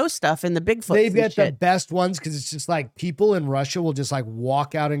catch all the ghost stuff in the Bigfoot. they've got the best ones because it's just like people in Russia will just like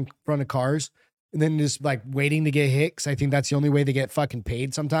walk out in front of cars and then just like waiting to get hit. Cause I think that's the only way they get fucking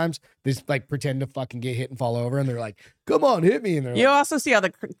paid sometimes. They just like pretend to fucking get hit and fall over. And they're like, come on, hit me. And they're you like, also see all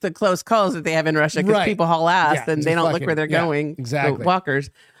the close calls that they have in Russia because Right. people haul ass Yeah, and just they don't look fucking- where they're yeah, going. exactly. The walkers.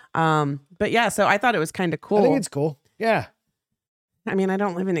 But yeah, so I thought it was kind of cool. I think it's cool. Yeah. I mean, I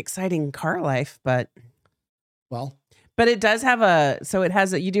don't live an exciting car life, but it does have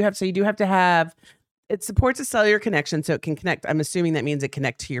you do have to have, it supports a cellular connection so it can connect. I'm assuming that means it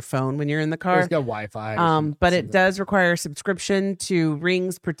connects to your phone when you're in the car. It's got Wi-Fi. But it does require a subscription to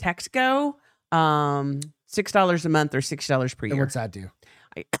Ring's Protect Go, $6 a month or $6 per year. And what's that do?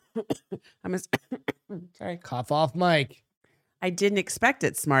 Sorry. Cough off mic. I didn't expect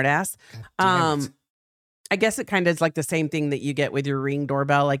it, smartass. Damn it. I guess it kind of is like the same thing that you get with your Ring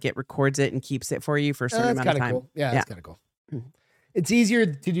doorbell. Like it records it and keeps it for you for a certain amount of time. Cool. Yeah, that's kind of cool. It's easier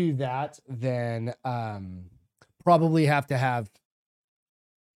to do that than probably have to have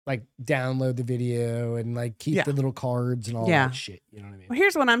like download the video and like keep the little cards and all that shit. You know what I mean? Well,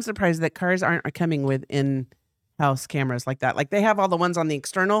 here's what I'm surprised that cars aren't coming with in-house cameras like that. Like they have all the ones on the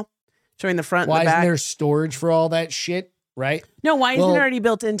external showing the front and the back. Why isn't there storage for all that shit? Right? No, why isn't it already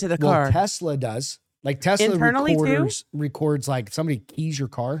built into the car? Well, Tesla does. Like Tesla internally records like somebody keys your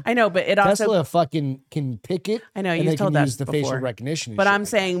car. I know, but it also Tesla fucking can pick it. I know and you they told can us use the before. facial recognition. But I'm like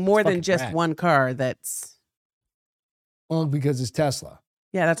saying more than just rad. one car. That's because it's Tesla.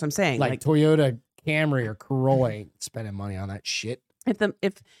 Yeah, that's what I'm saying. Like Toyota Camry or Corolla ain't spending money on that shit.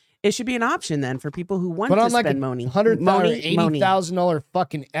 If it should be an option then for people who want But to on like spend a money, $180,000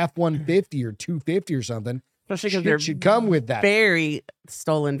 fucking F-150 or 250 or something. especially because Shit they're should come with that. very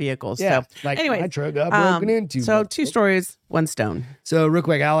stolen vehicles. Yeah. So Like anyway, my truck got broken into. So 2 stories, 1 stone. So real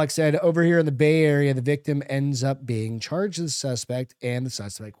quick, Alex said over here in the Bay Area, the victim ends up being charged as a suspect and the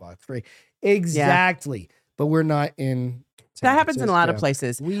suspect walks free. Exactly. But we're not in That happens in a lot of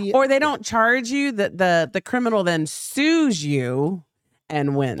places. Or they don't charge you, the criminal then sues you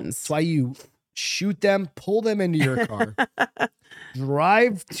and wins. That's why you shoot them, pull them into your car,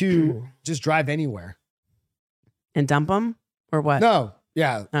 just drive anywhere. And dump them? Or what? No.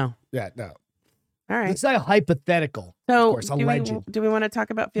 Yeah. Oh. Yeah, no. All right. It's not hypothetical. So of course, alleged. do we want to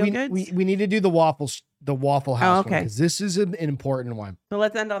talk about feel goods? We need to do the Waffle House okay. because this is an important one. So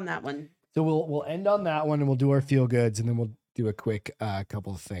let's end on that one. So we'll end on that one and we'll do our feel goods and then we'll do a quick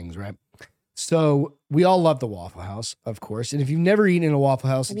couple of things, right? So we all love the Waffle House, of course. And if you've never eaten in a Waffle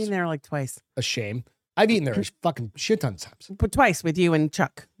House, I've eaten there like twice. A shame. I've eaten there a fucking shit ton of times. But twice with you and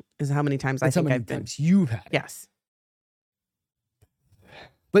Chuck is how many times That's I think how many I've been. times you've had it. Yes.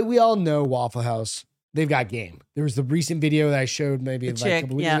 But we all know Waffle House. They've got game. There was the recent video that I showed maybe The like chick, a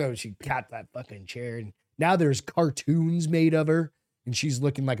couple weeks ago. She got that fucking chair. And now there's cartoons made of her and she's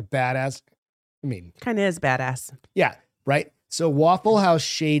looking like a badass. I mean, kind of is badass. Yeah, right. So Waffle House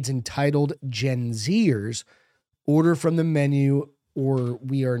shades entitled Gen Zers order from the menu or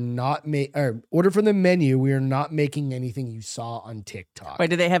we are not order from the menu. We are not making anything you saw on TikTok. Wait,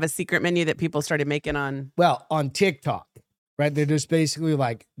 do they have a secret menu that people started making on? Well, on TikTok, right? They're just basically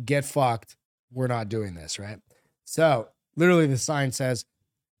like, get fucked. We're not doing this, right? So literally the sign says,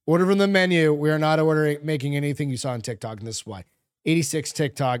 order from the menu. We are not making anything you saw on TikTok. And this is why. 86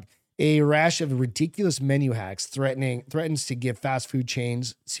 TikTok. A rash of ridiculous menu hacks threatens to give fast food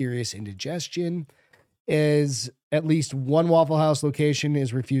chains serious indigestion. Is at least one Waffle House location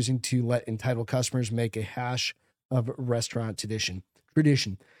is refusing to let entitled customers make a hash of restaurant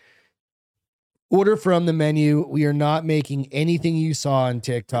tradition. Order from the menu. We are not making anything you saw on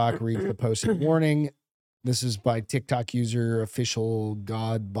TikTok. Reads the posted warning. This is by TikTok user official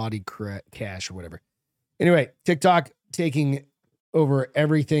God Body Cash or whatever. Anyway, TikTok taking over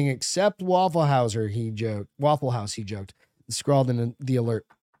everything except Waffle House, he joked, scrawled in the alert.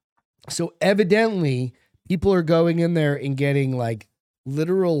 So evidently people are going in there and getting like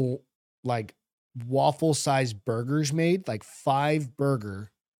literal like waffle sized burgers made, like 5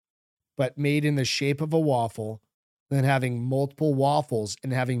 burger, but made in the shape of a waffle, then having multiple waffles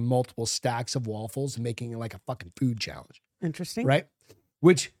and having multiple stacks of waffles and making it like a fucking food challenge. Interesting. Right?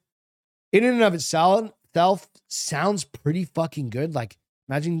 Which in and of itself sounds pretty fucking good. Like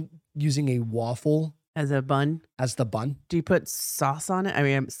imagine using a waffle as a bun. As the bun. Do you put sauce on it? I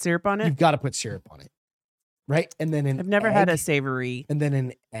mean, syrup on it? You've got to put syrup on it. Right? And then I've never had a savory. And then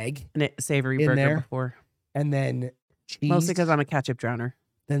an egg. Savory burger there, before. And then cheese. Mostly because I'm a ketchup drowner.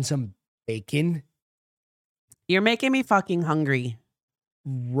 Then some bacon. You're making me fucking hungry.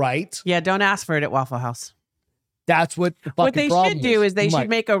 Right. Yeah, don't ask for it at Waffle House. That's what the fucking What they problem should do is they Mike, should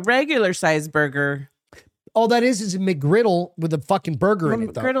make a regular size burger. all that is a McGriddle with a fucking burger in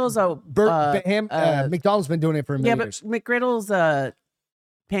it, though. McGriddle's a McDonald's been doing it for a yeah, million but years. McGriddle's a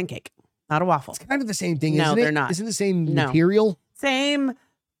pancake, not a waffle. It's kind of the same thing, No, isn't it? they're not. Isn't it the same No. material? Same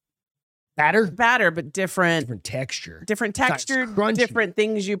Batter? but different Texture. different not texture, crunchy. different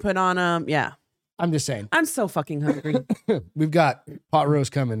things you put on them. Yeah, I'm just saying. I'm so fucking hungry. We've got pot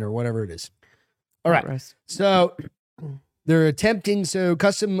roast coming or whatever it is. All right. Roast. So they're attempting,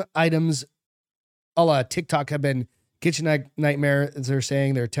 custom items a la TikTok have been kitchen nightmare, as they're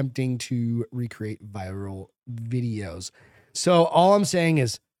saying. They're attempting to recreate viral videos. So all I'm saying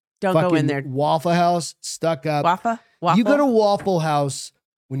is Don't go in fucking there. Waffle House, stuck up. Waffle. You go to Waffle House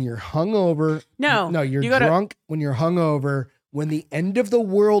when you're hungover. No, you're you go to- drunk when you're hungover, when the end of the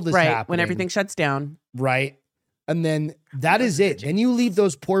world is right happening. when everything shuts down. Right. And then that is it. Then you leave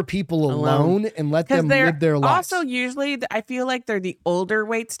those poor people alone and let them they're live their lives. also usually, I feel like they're the older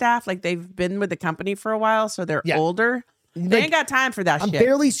wait staff. Like they've been with the company for a while, so they're Yeah. older. They Like, ain't got time for that I'm shit.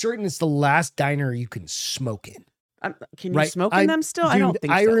 fairly certain it's the last diner you can smoke in. Can you right. smoke in them still? I don't Dude,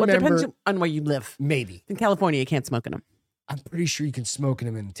 think I so. Well, it depends remember- on where you live. Maybe. In California, you can't smoke in them. I'm pretty sure you can smoke in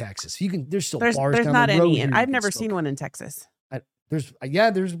them in Texas. You can. There's still There's bars down not the road. any. here And you I've can never smoke. seen one in Texas.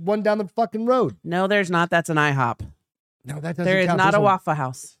 There's one down the fucking road. No, there's not. That's an IHOP. No, that doesn't There is count. not There's a Waffle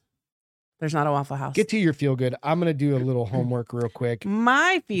House. There's not a Waffle House. Get to your feel good. I'm gonna do a little homework real quick.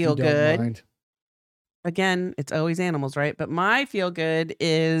 My if you feel don't good. mind. Again, it's always animals, right? But my feel good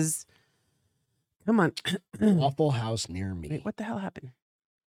is, come on. Waffle House near me. Wait, what the hell happened?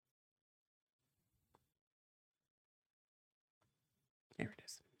 There it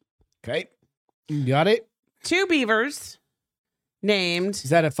is. Okay, you got it. Two beavers named, Is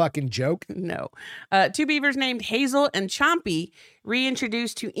that a fucking joke? no, two beavers named Hazel and Chompy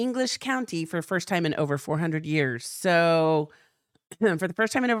reintroduced to English County for the first time in over 400 years. So for the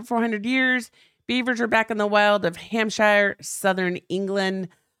first time in over 400 years, beavers are back in the wild of Hampshire, southern England.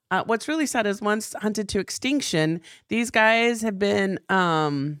 What's really sad is once hunted to extinction, these guys have been,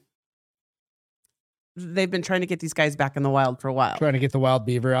 they've been trying to get these guys back in the wild for a while. Trying to get the wild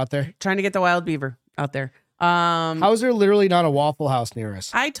beaver out there. Trying to get the wild beaver out there. How is there literally not a Waffle House near us?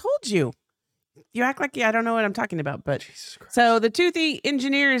 I told you. You act like I don't know what I'm talking about, but Jesus Christ. so the toothy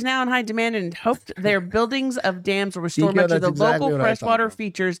engineer is now in high demand and hoped their buildings of dams will restore Nico, much of that's the exactly local what I thought freshwater of.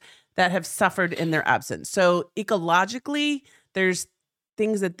 features that have suffered in their absence. So ecologically, there's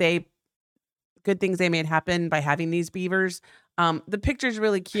things that good things they made happen by having these beavers. The picture's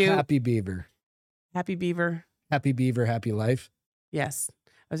really cute. Happy beaver. Happy beaver. Happy beaver, happy life. Yes.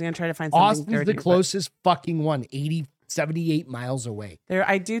 I was going to try to find something. Austin's dirty, the but closest fucking one, 78 miles away.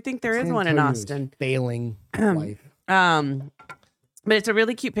 I do think there is San one in Antonio is Austin. Failing life. But it's a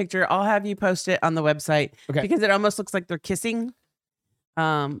really cute picture. I'll have you post it on the website Okay. because it almost looks like they're kissing.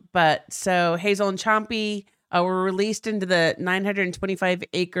 But so Hazel and Chompy were released into the 925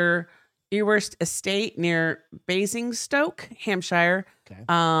 acre Ewhurst estate near Basingstoke, Hampshire. Okay.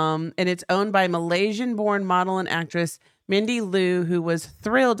 And it's owned by Malaysian born model and actress Mindy Liu, who was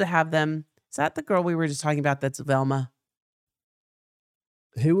thrilled to have them. Is that the girl we were just talking about? That's Velma.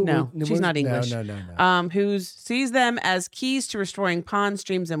 Who? No, she's not English. No. Who sees them as keys to restoring ponds,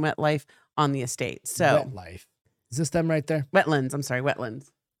 streams, and wet life on the estate. So Wet life. Is this them right there? wetlands. I'm sorry, wetlands.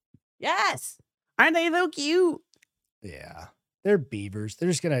 Yes. Aren't they so cute? Yeah. They're beavers. They're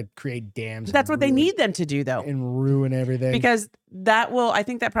just gonna create dams. and That's what they ruin- need them to do, though, and ruin everything. because that will. I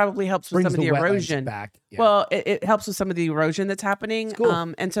think that probably helps with brings some of the wetlands erosion. back. Yeah. Well, it helps with some of the erosion that's happening. It's cool.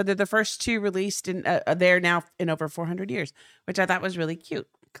 And so they're the first two released in there now in over 400 years, which I thought was really cute.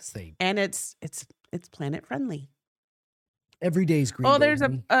 'Cause they And it's planet friendly. every day's green. Oh, day, there's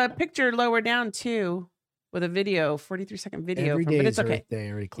honey. a picture lower down too with a video, 43-second video. Every From, day but is it's okay. Earth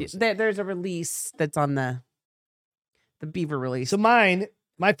Day, already close. There's a release that's on the beaver release. So my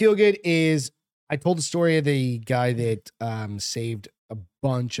feel good is I told the story of the guy that saved a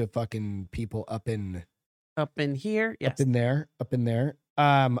bunch of fucking people up in here, yes. up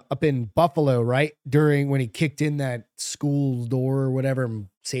in Buffalo, right? During when he kicked in that school door or whatever and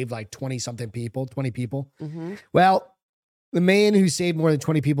saved like 20 people. Mm-hmm. Well, the man who saved more than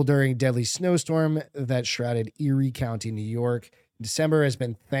 20 people during a deadly snowstorm that shrouded Erie County, New York in December has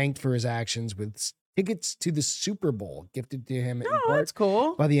been thanked for his actions with tickets to the Super Bowl gifted to him in Oh, part that's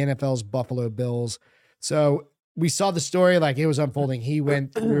cool. by the NFL's Buffalo Bills. So we saw the story like it was unfolding. He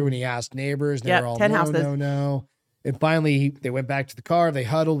went through and he asked neighbors. And they Yep, were all, 10 no, houses. no. And finally, they went back to the car. They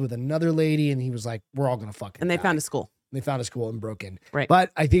huddled with another lady, and he was like, "We're all gonna fucking." And they die." found a school. They found a school and broke in. Right.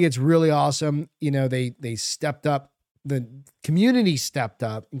 But I think it's really awesome. You know, they stepped up. The community stepped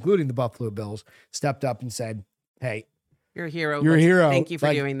up, including the Buffalo Bills, stepped up and said, hey, you're a hero. You're a hero. Thank you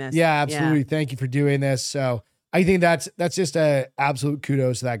for doing this. Yeah, absolutely. Yeah. Thank you for doing this. So I think that's just a absolute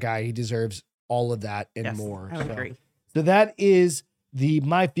kudos to that guy. He deserves all of that and more. I would agree. So that is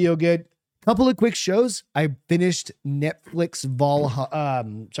my feel good. Couple of quick shows. I finished Netflix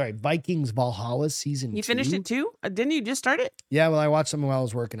Vikings Valhalla season 2. You finished it too? Didn't you just start it? Yeah, well, I watched some while I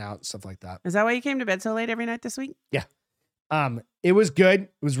was working out and stuff like that. Is that why you came to bed so late every night this week? Yeah. It was good.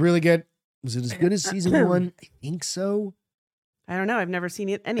 It was really good. Was it as good as season 1? I think so. I don't know. I've never seen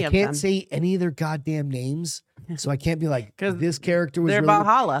any of them. I can't say any of their goddamn names, so I can't be like, this character was they're really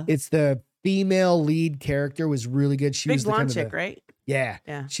Valhalla. It's the female lead character was really good. She Big was the blonde kind chick, of right?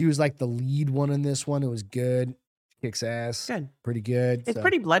 Yeah. She was like the lead one in this one. It was good. Kicks ass. Good. Pretty good. It's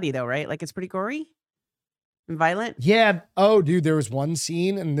pretty bloody though, right? Like it's pretty gory and violent. Yeah. Oh, dude, there was one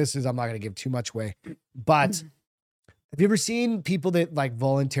scene, and I'm not going to give too much away, but have you ever seen people that like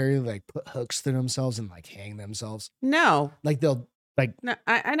voluntarily like put hooks through themselves and like hang themselves? No. Like they'll like. No,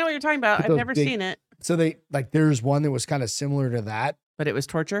 I know what you're talking about. I've never seen it. So there's one that was kind of similar to that. But it was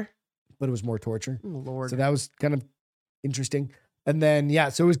torture? But it was more torture. Oh, Lord. So that was kind of interesting. And then,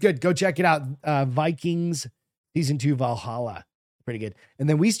 so it was good. Go check it out. Vikings season 2 Valhalla. Pretty good. And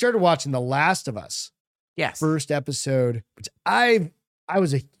then we started watching The Last of Us. Yes. First episode, which I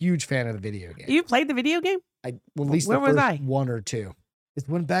was a huge fan of the video game. You played the video game? At least Where the was first I? 1 or 2. It's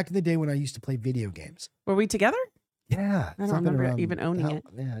when back in the day when I used to play video games. Were we together? Yeah. I don't remember even owning it.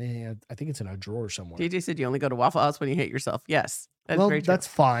 Yeah. I think it's in a drawer somewhere. DJ said you only go to Waffle House when you hate yourself. Yes. That's very true. That's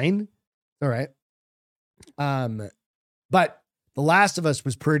fine. All right. But The Last of Us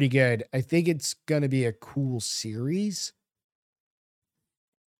was pretty good. I think it's going to be a cool series.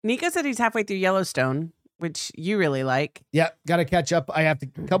 Nico said he's halfway through Yellowstone, which you really like. Yeah, got to catch up. I have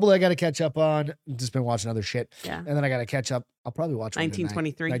a couple I got to catch up on. Just been watching other shit. Yeah. And then I got to catch up. I'll probably watch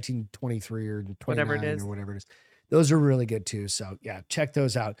 1923. 1923 or 29 whatever it is. or whatever it is. Those are really good too. So yeah, check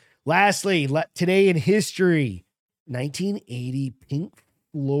those out. Lastly, today in history, 1980 Pink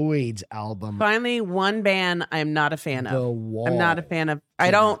Floyd's album. Finally, one band I'm not a fan of. The Wall. I'm not a fan of.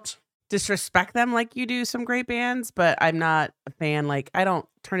 I don't disrespect them like you do some great bands, but I'm not a fan. Like, I don't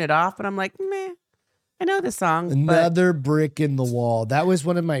turn it off, but I'm like, meh. I know this song. Another brick in the wall. That was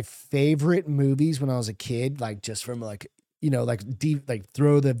one of my favorite movies when I was a kid. Like just from like deep, like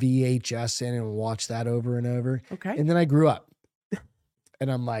throw the VHS in and watch that over and over. Okay. And then I grew up,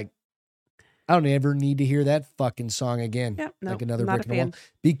 and I'm like, I don't ever need to hear that fucking song again. Yeah, no, like another not brick a in the fan. wall.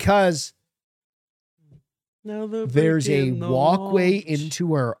 Because there's a walkway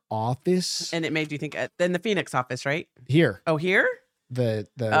into our office. And it made you think in the Phoenix office, right? Here. Oh, here?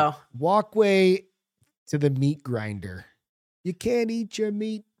 The walkway to the meat grinder. You can't eat your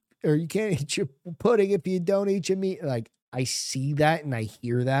meat, or you can't eat your pudding if you don't eat your meat. Like, I see that and I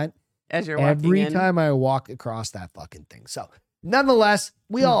hear that as you're walking every in. time I walk across that fucking thing. So nonetheless,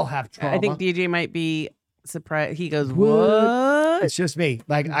 we all have trauma. I think DJ might be surprised. He goes, what? It's just me.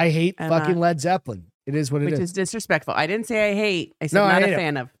 Like, I hate fucking Led Zeppelin. It is what it is. Which is disrespectful. I didn't say I hate. I said not a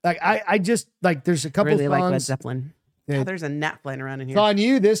fan of. Like, I just, like, there's a couple really songs. like Led Zeppelin. Oh, there's a gnat flying around in here. It's on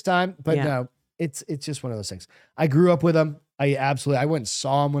you this time, but no, it's just one of those things. I grew up with them. I went and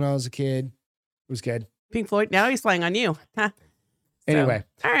saw them when I was a kid. It was good. Pink Floyd. Now he's flying on you. Anyway.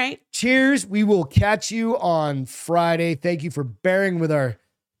 All right. Cheers. We will catch you on Friday. Thank you for bearing with our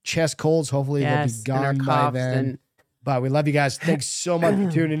chest colds. Hopefully they'll be gone by then. But we love you guys. Thanks so much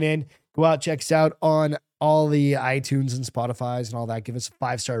for tuning in. Go out, check us out on all the iTunes and Spotify's and all that. Give us a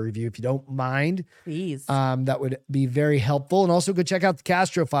 5-star review if you don't mind. Please. That would be very helpful. And also go check out the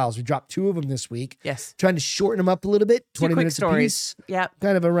Castro files. We dropped 2 of them this week. Yes. Trying to shorten them up a little bit. 2 20 minutes stories. apiece. Yep.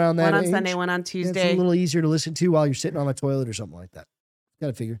 Kind of around that One on age. Sunday, one on Tuesday. It's a little easier to listen to while you're sitting on a toilet or something like that. Got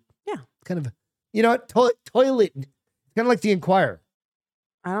to figure. Yeah. Kind of, you know what? Toilet. Kind of like the Inquirer.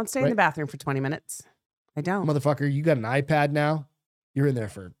 I don't stay in the bathroom for 20 minutes. I don't. Motherfucker, you got an iPad now. You're in there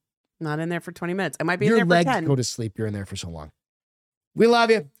for... Not in there for 20 minutes. I might be in your there for 10. legs go to sleep. You're in there for so long. We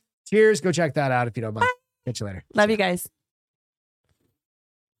love you. Cheers. Go check that out if you don't mind. Catch you later. Love you guys.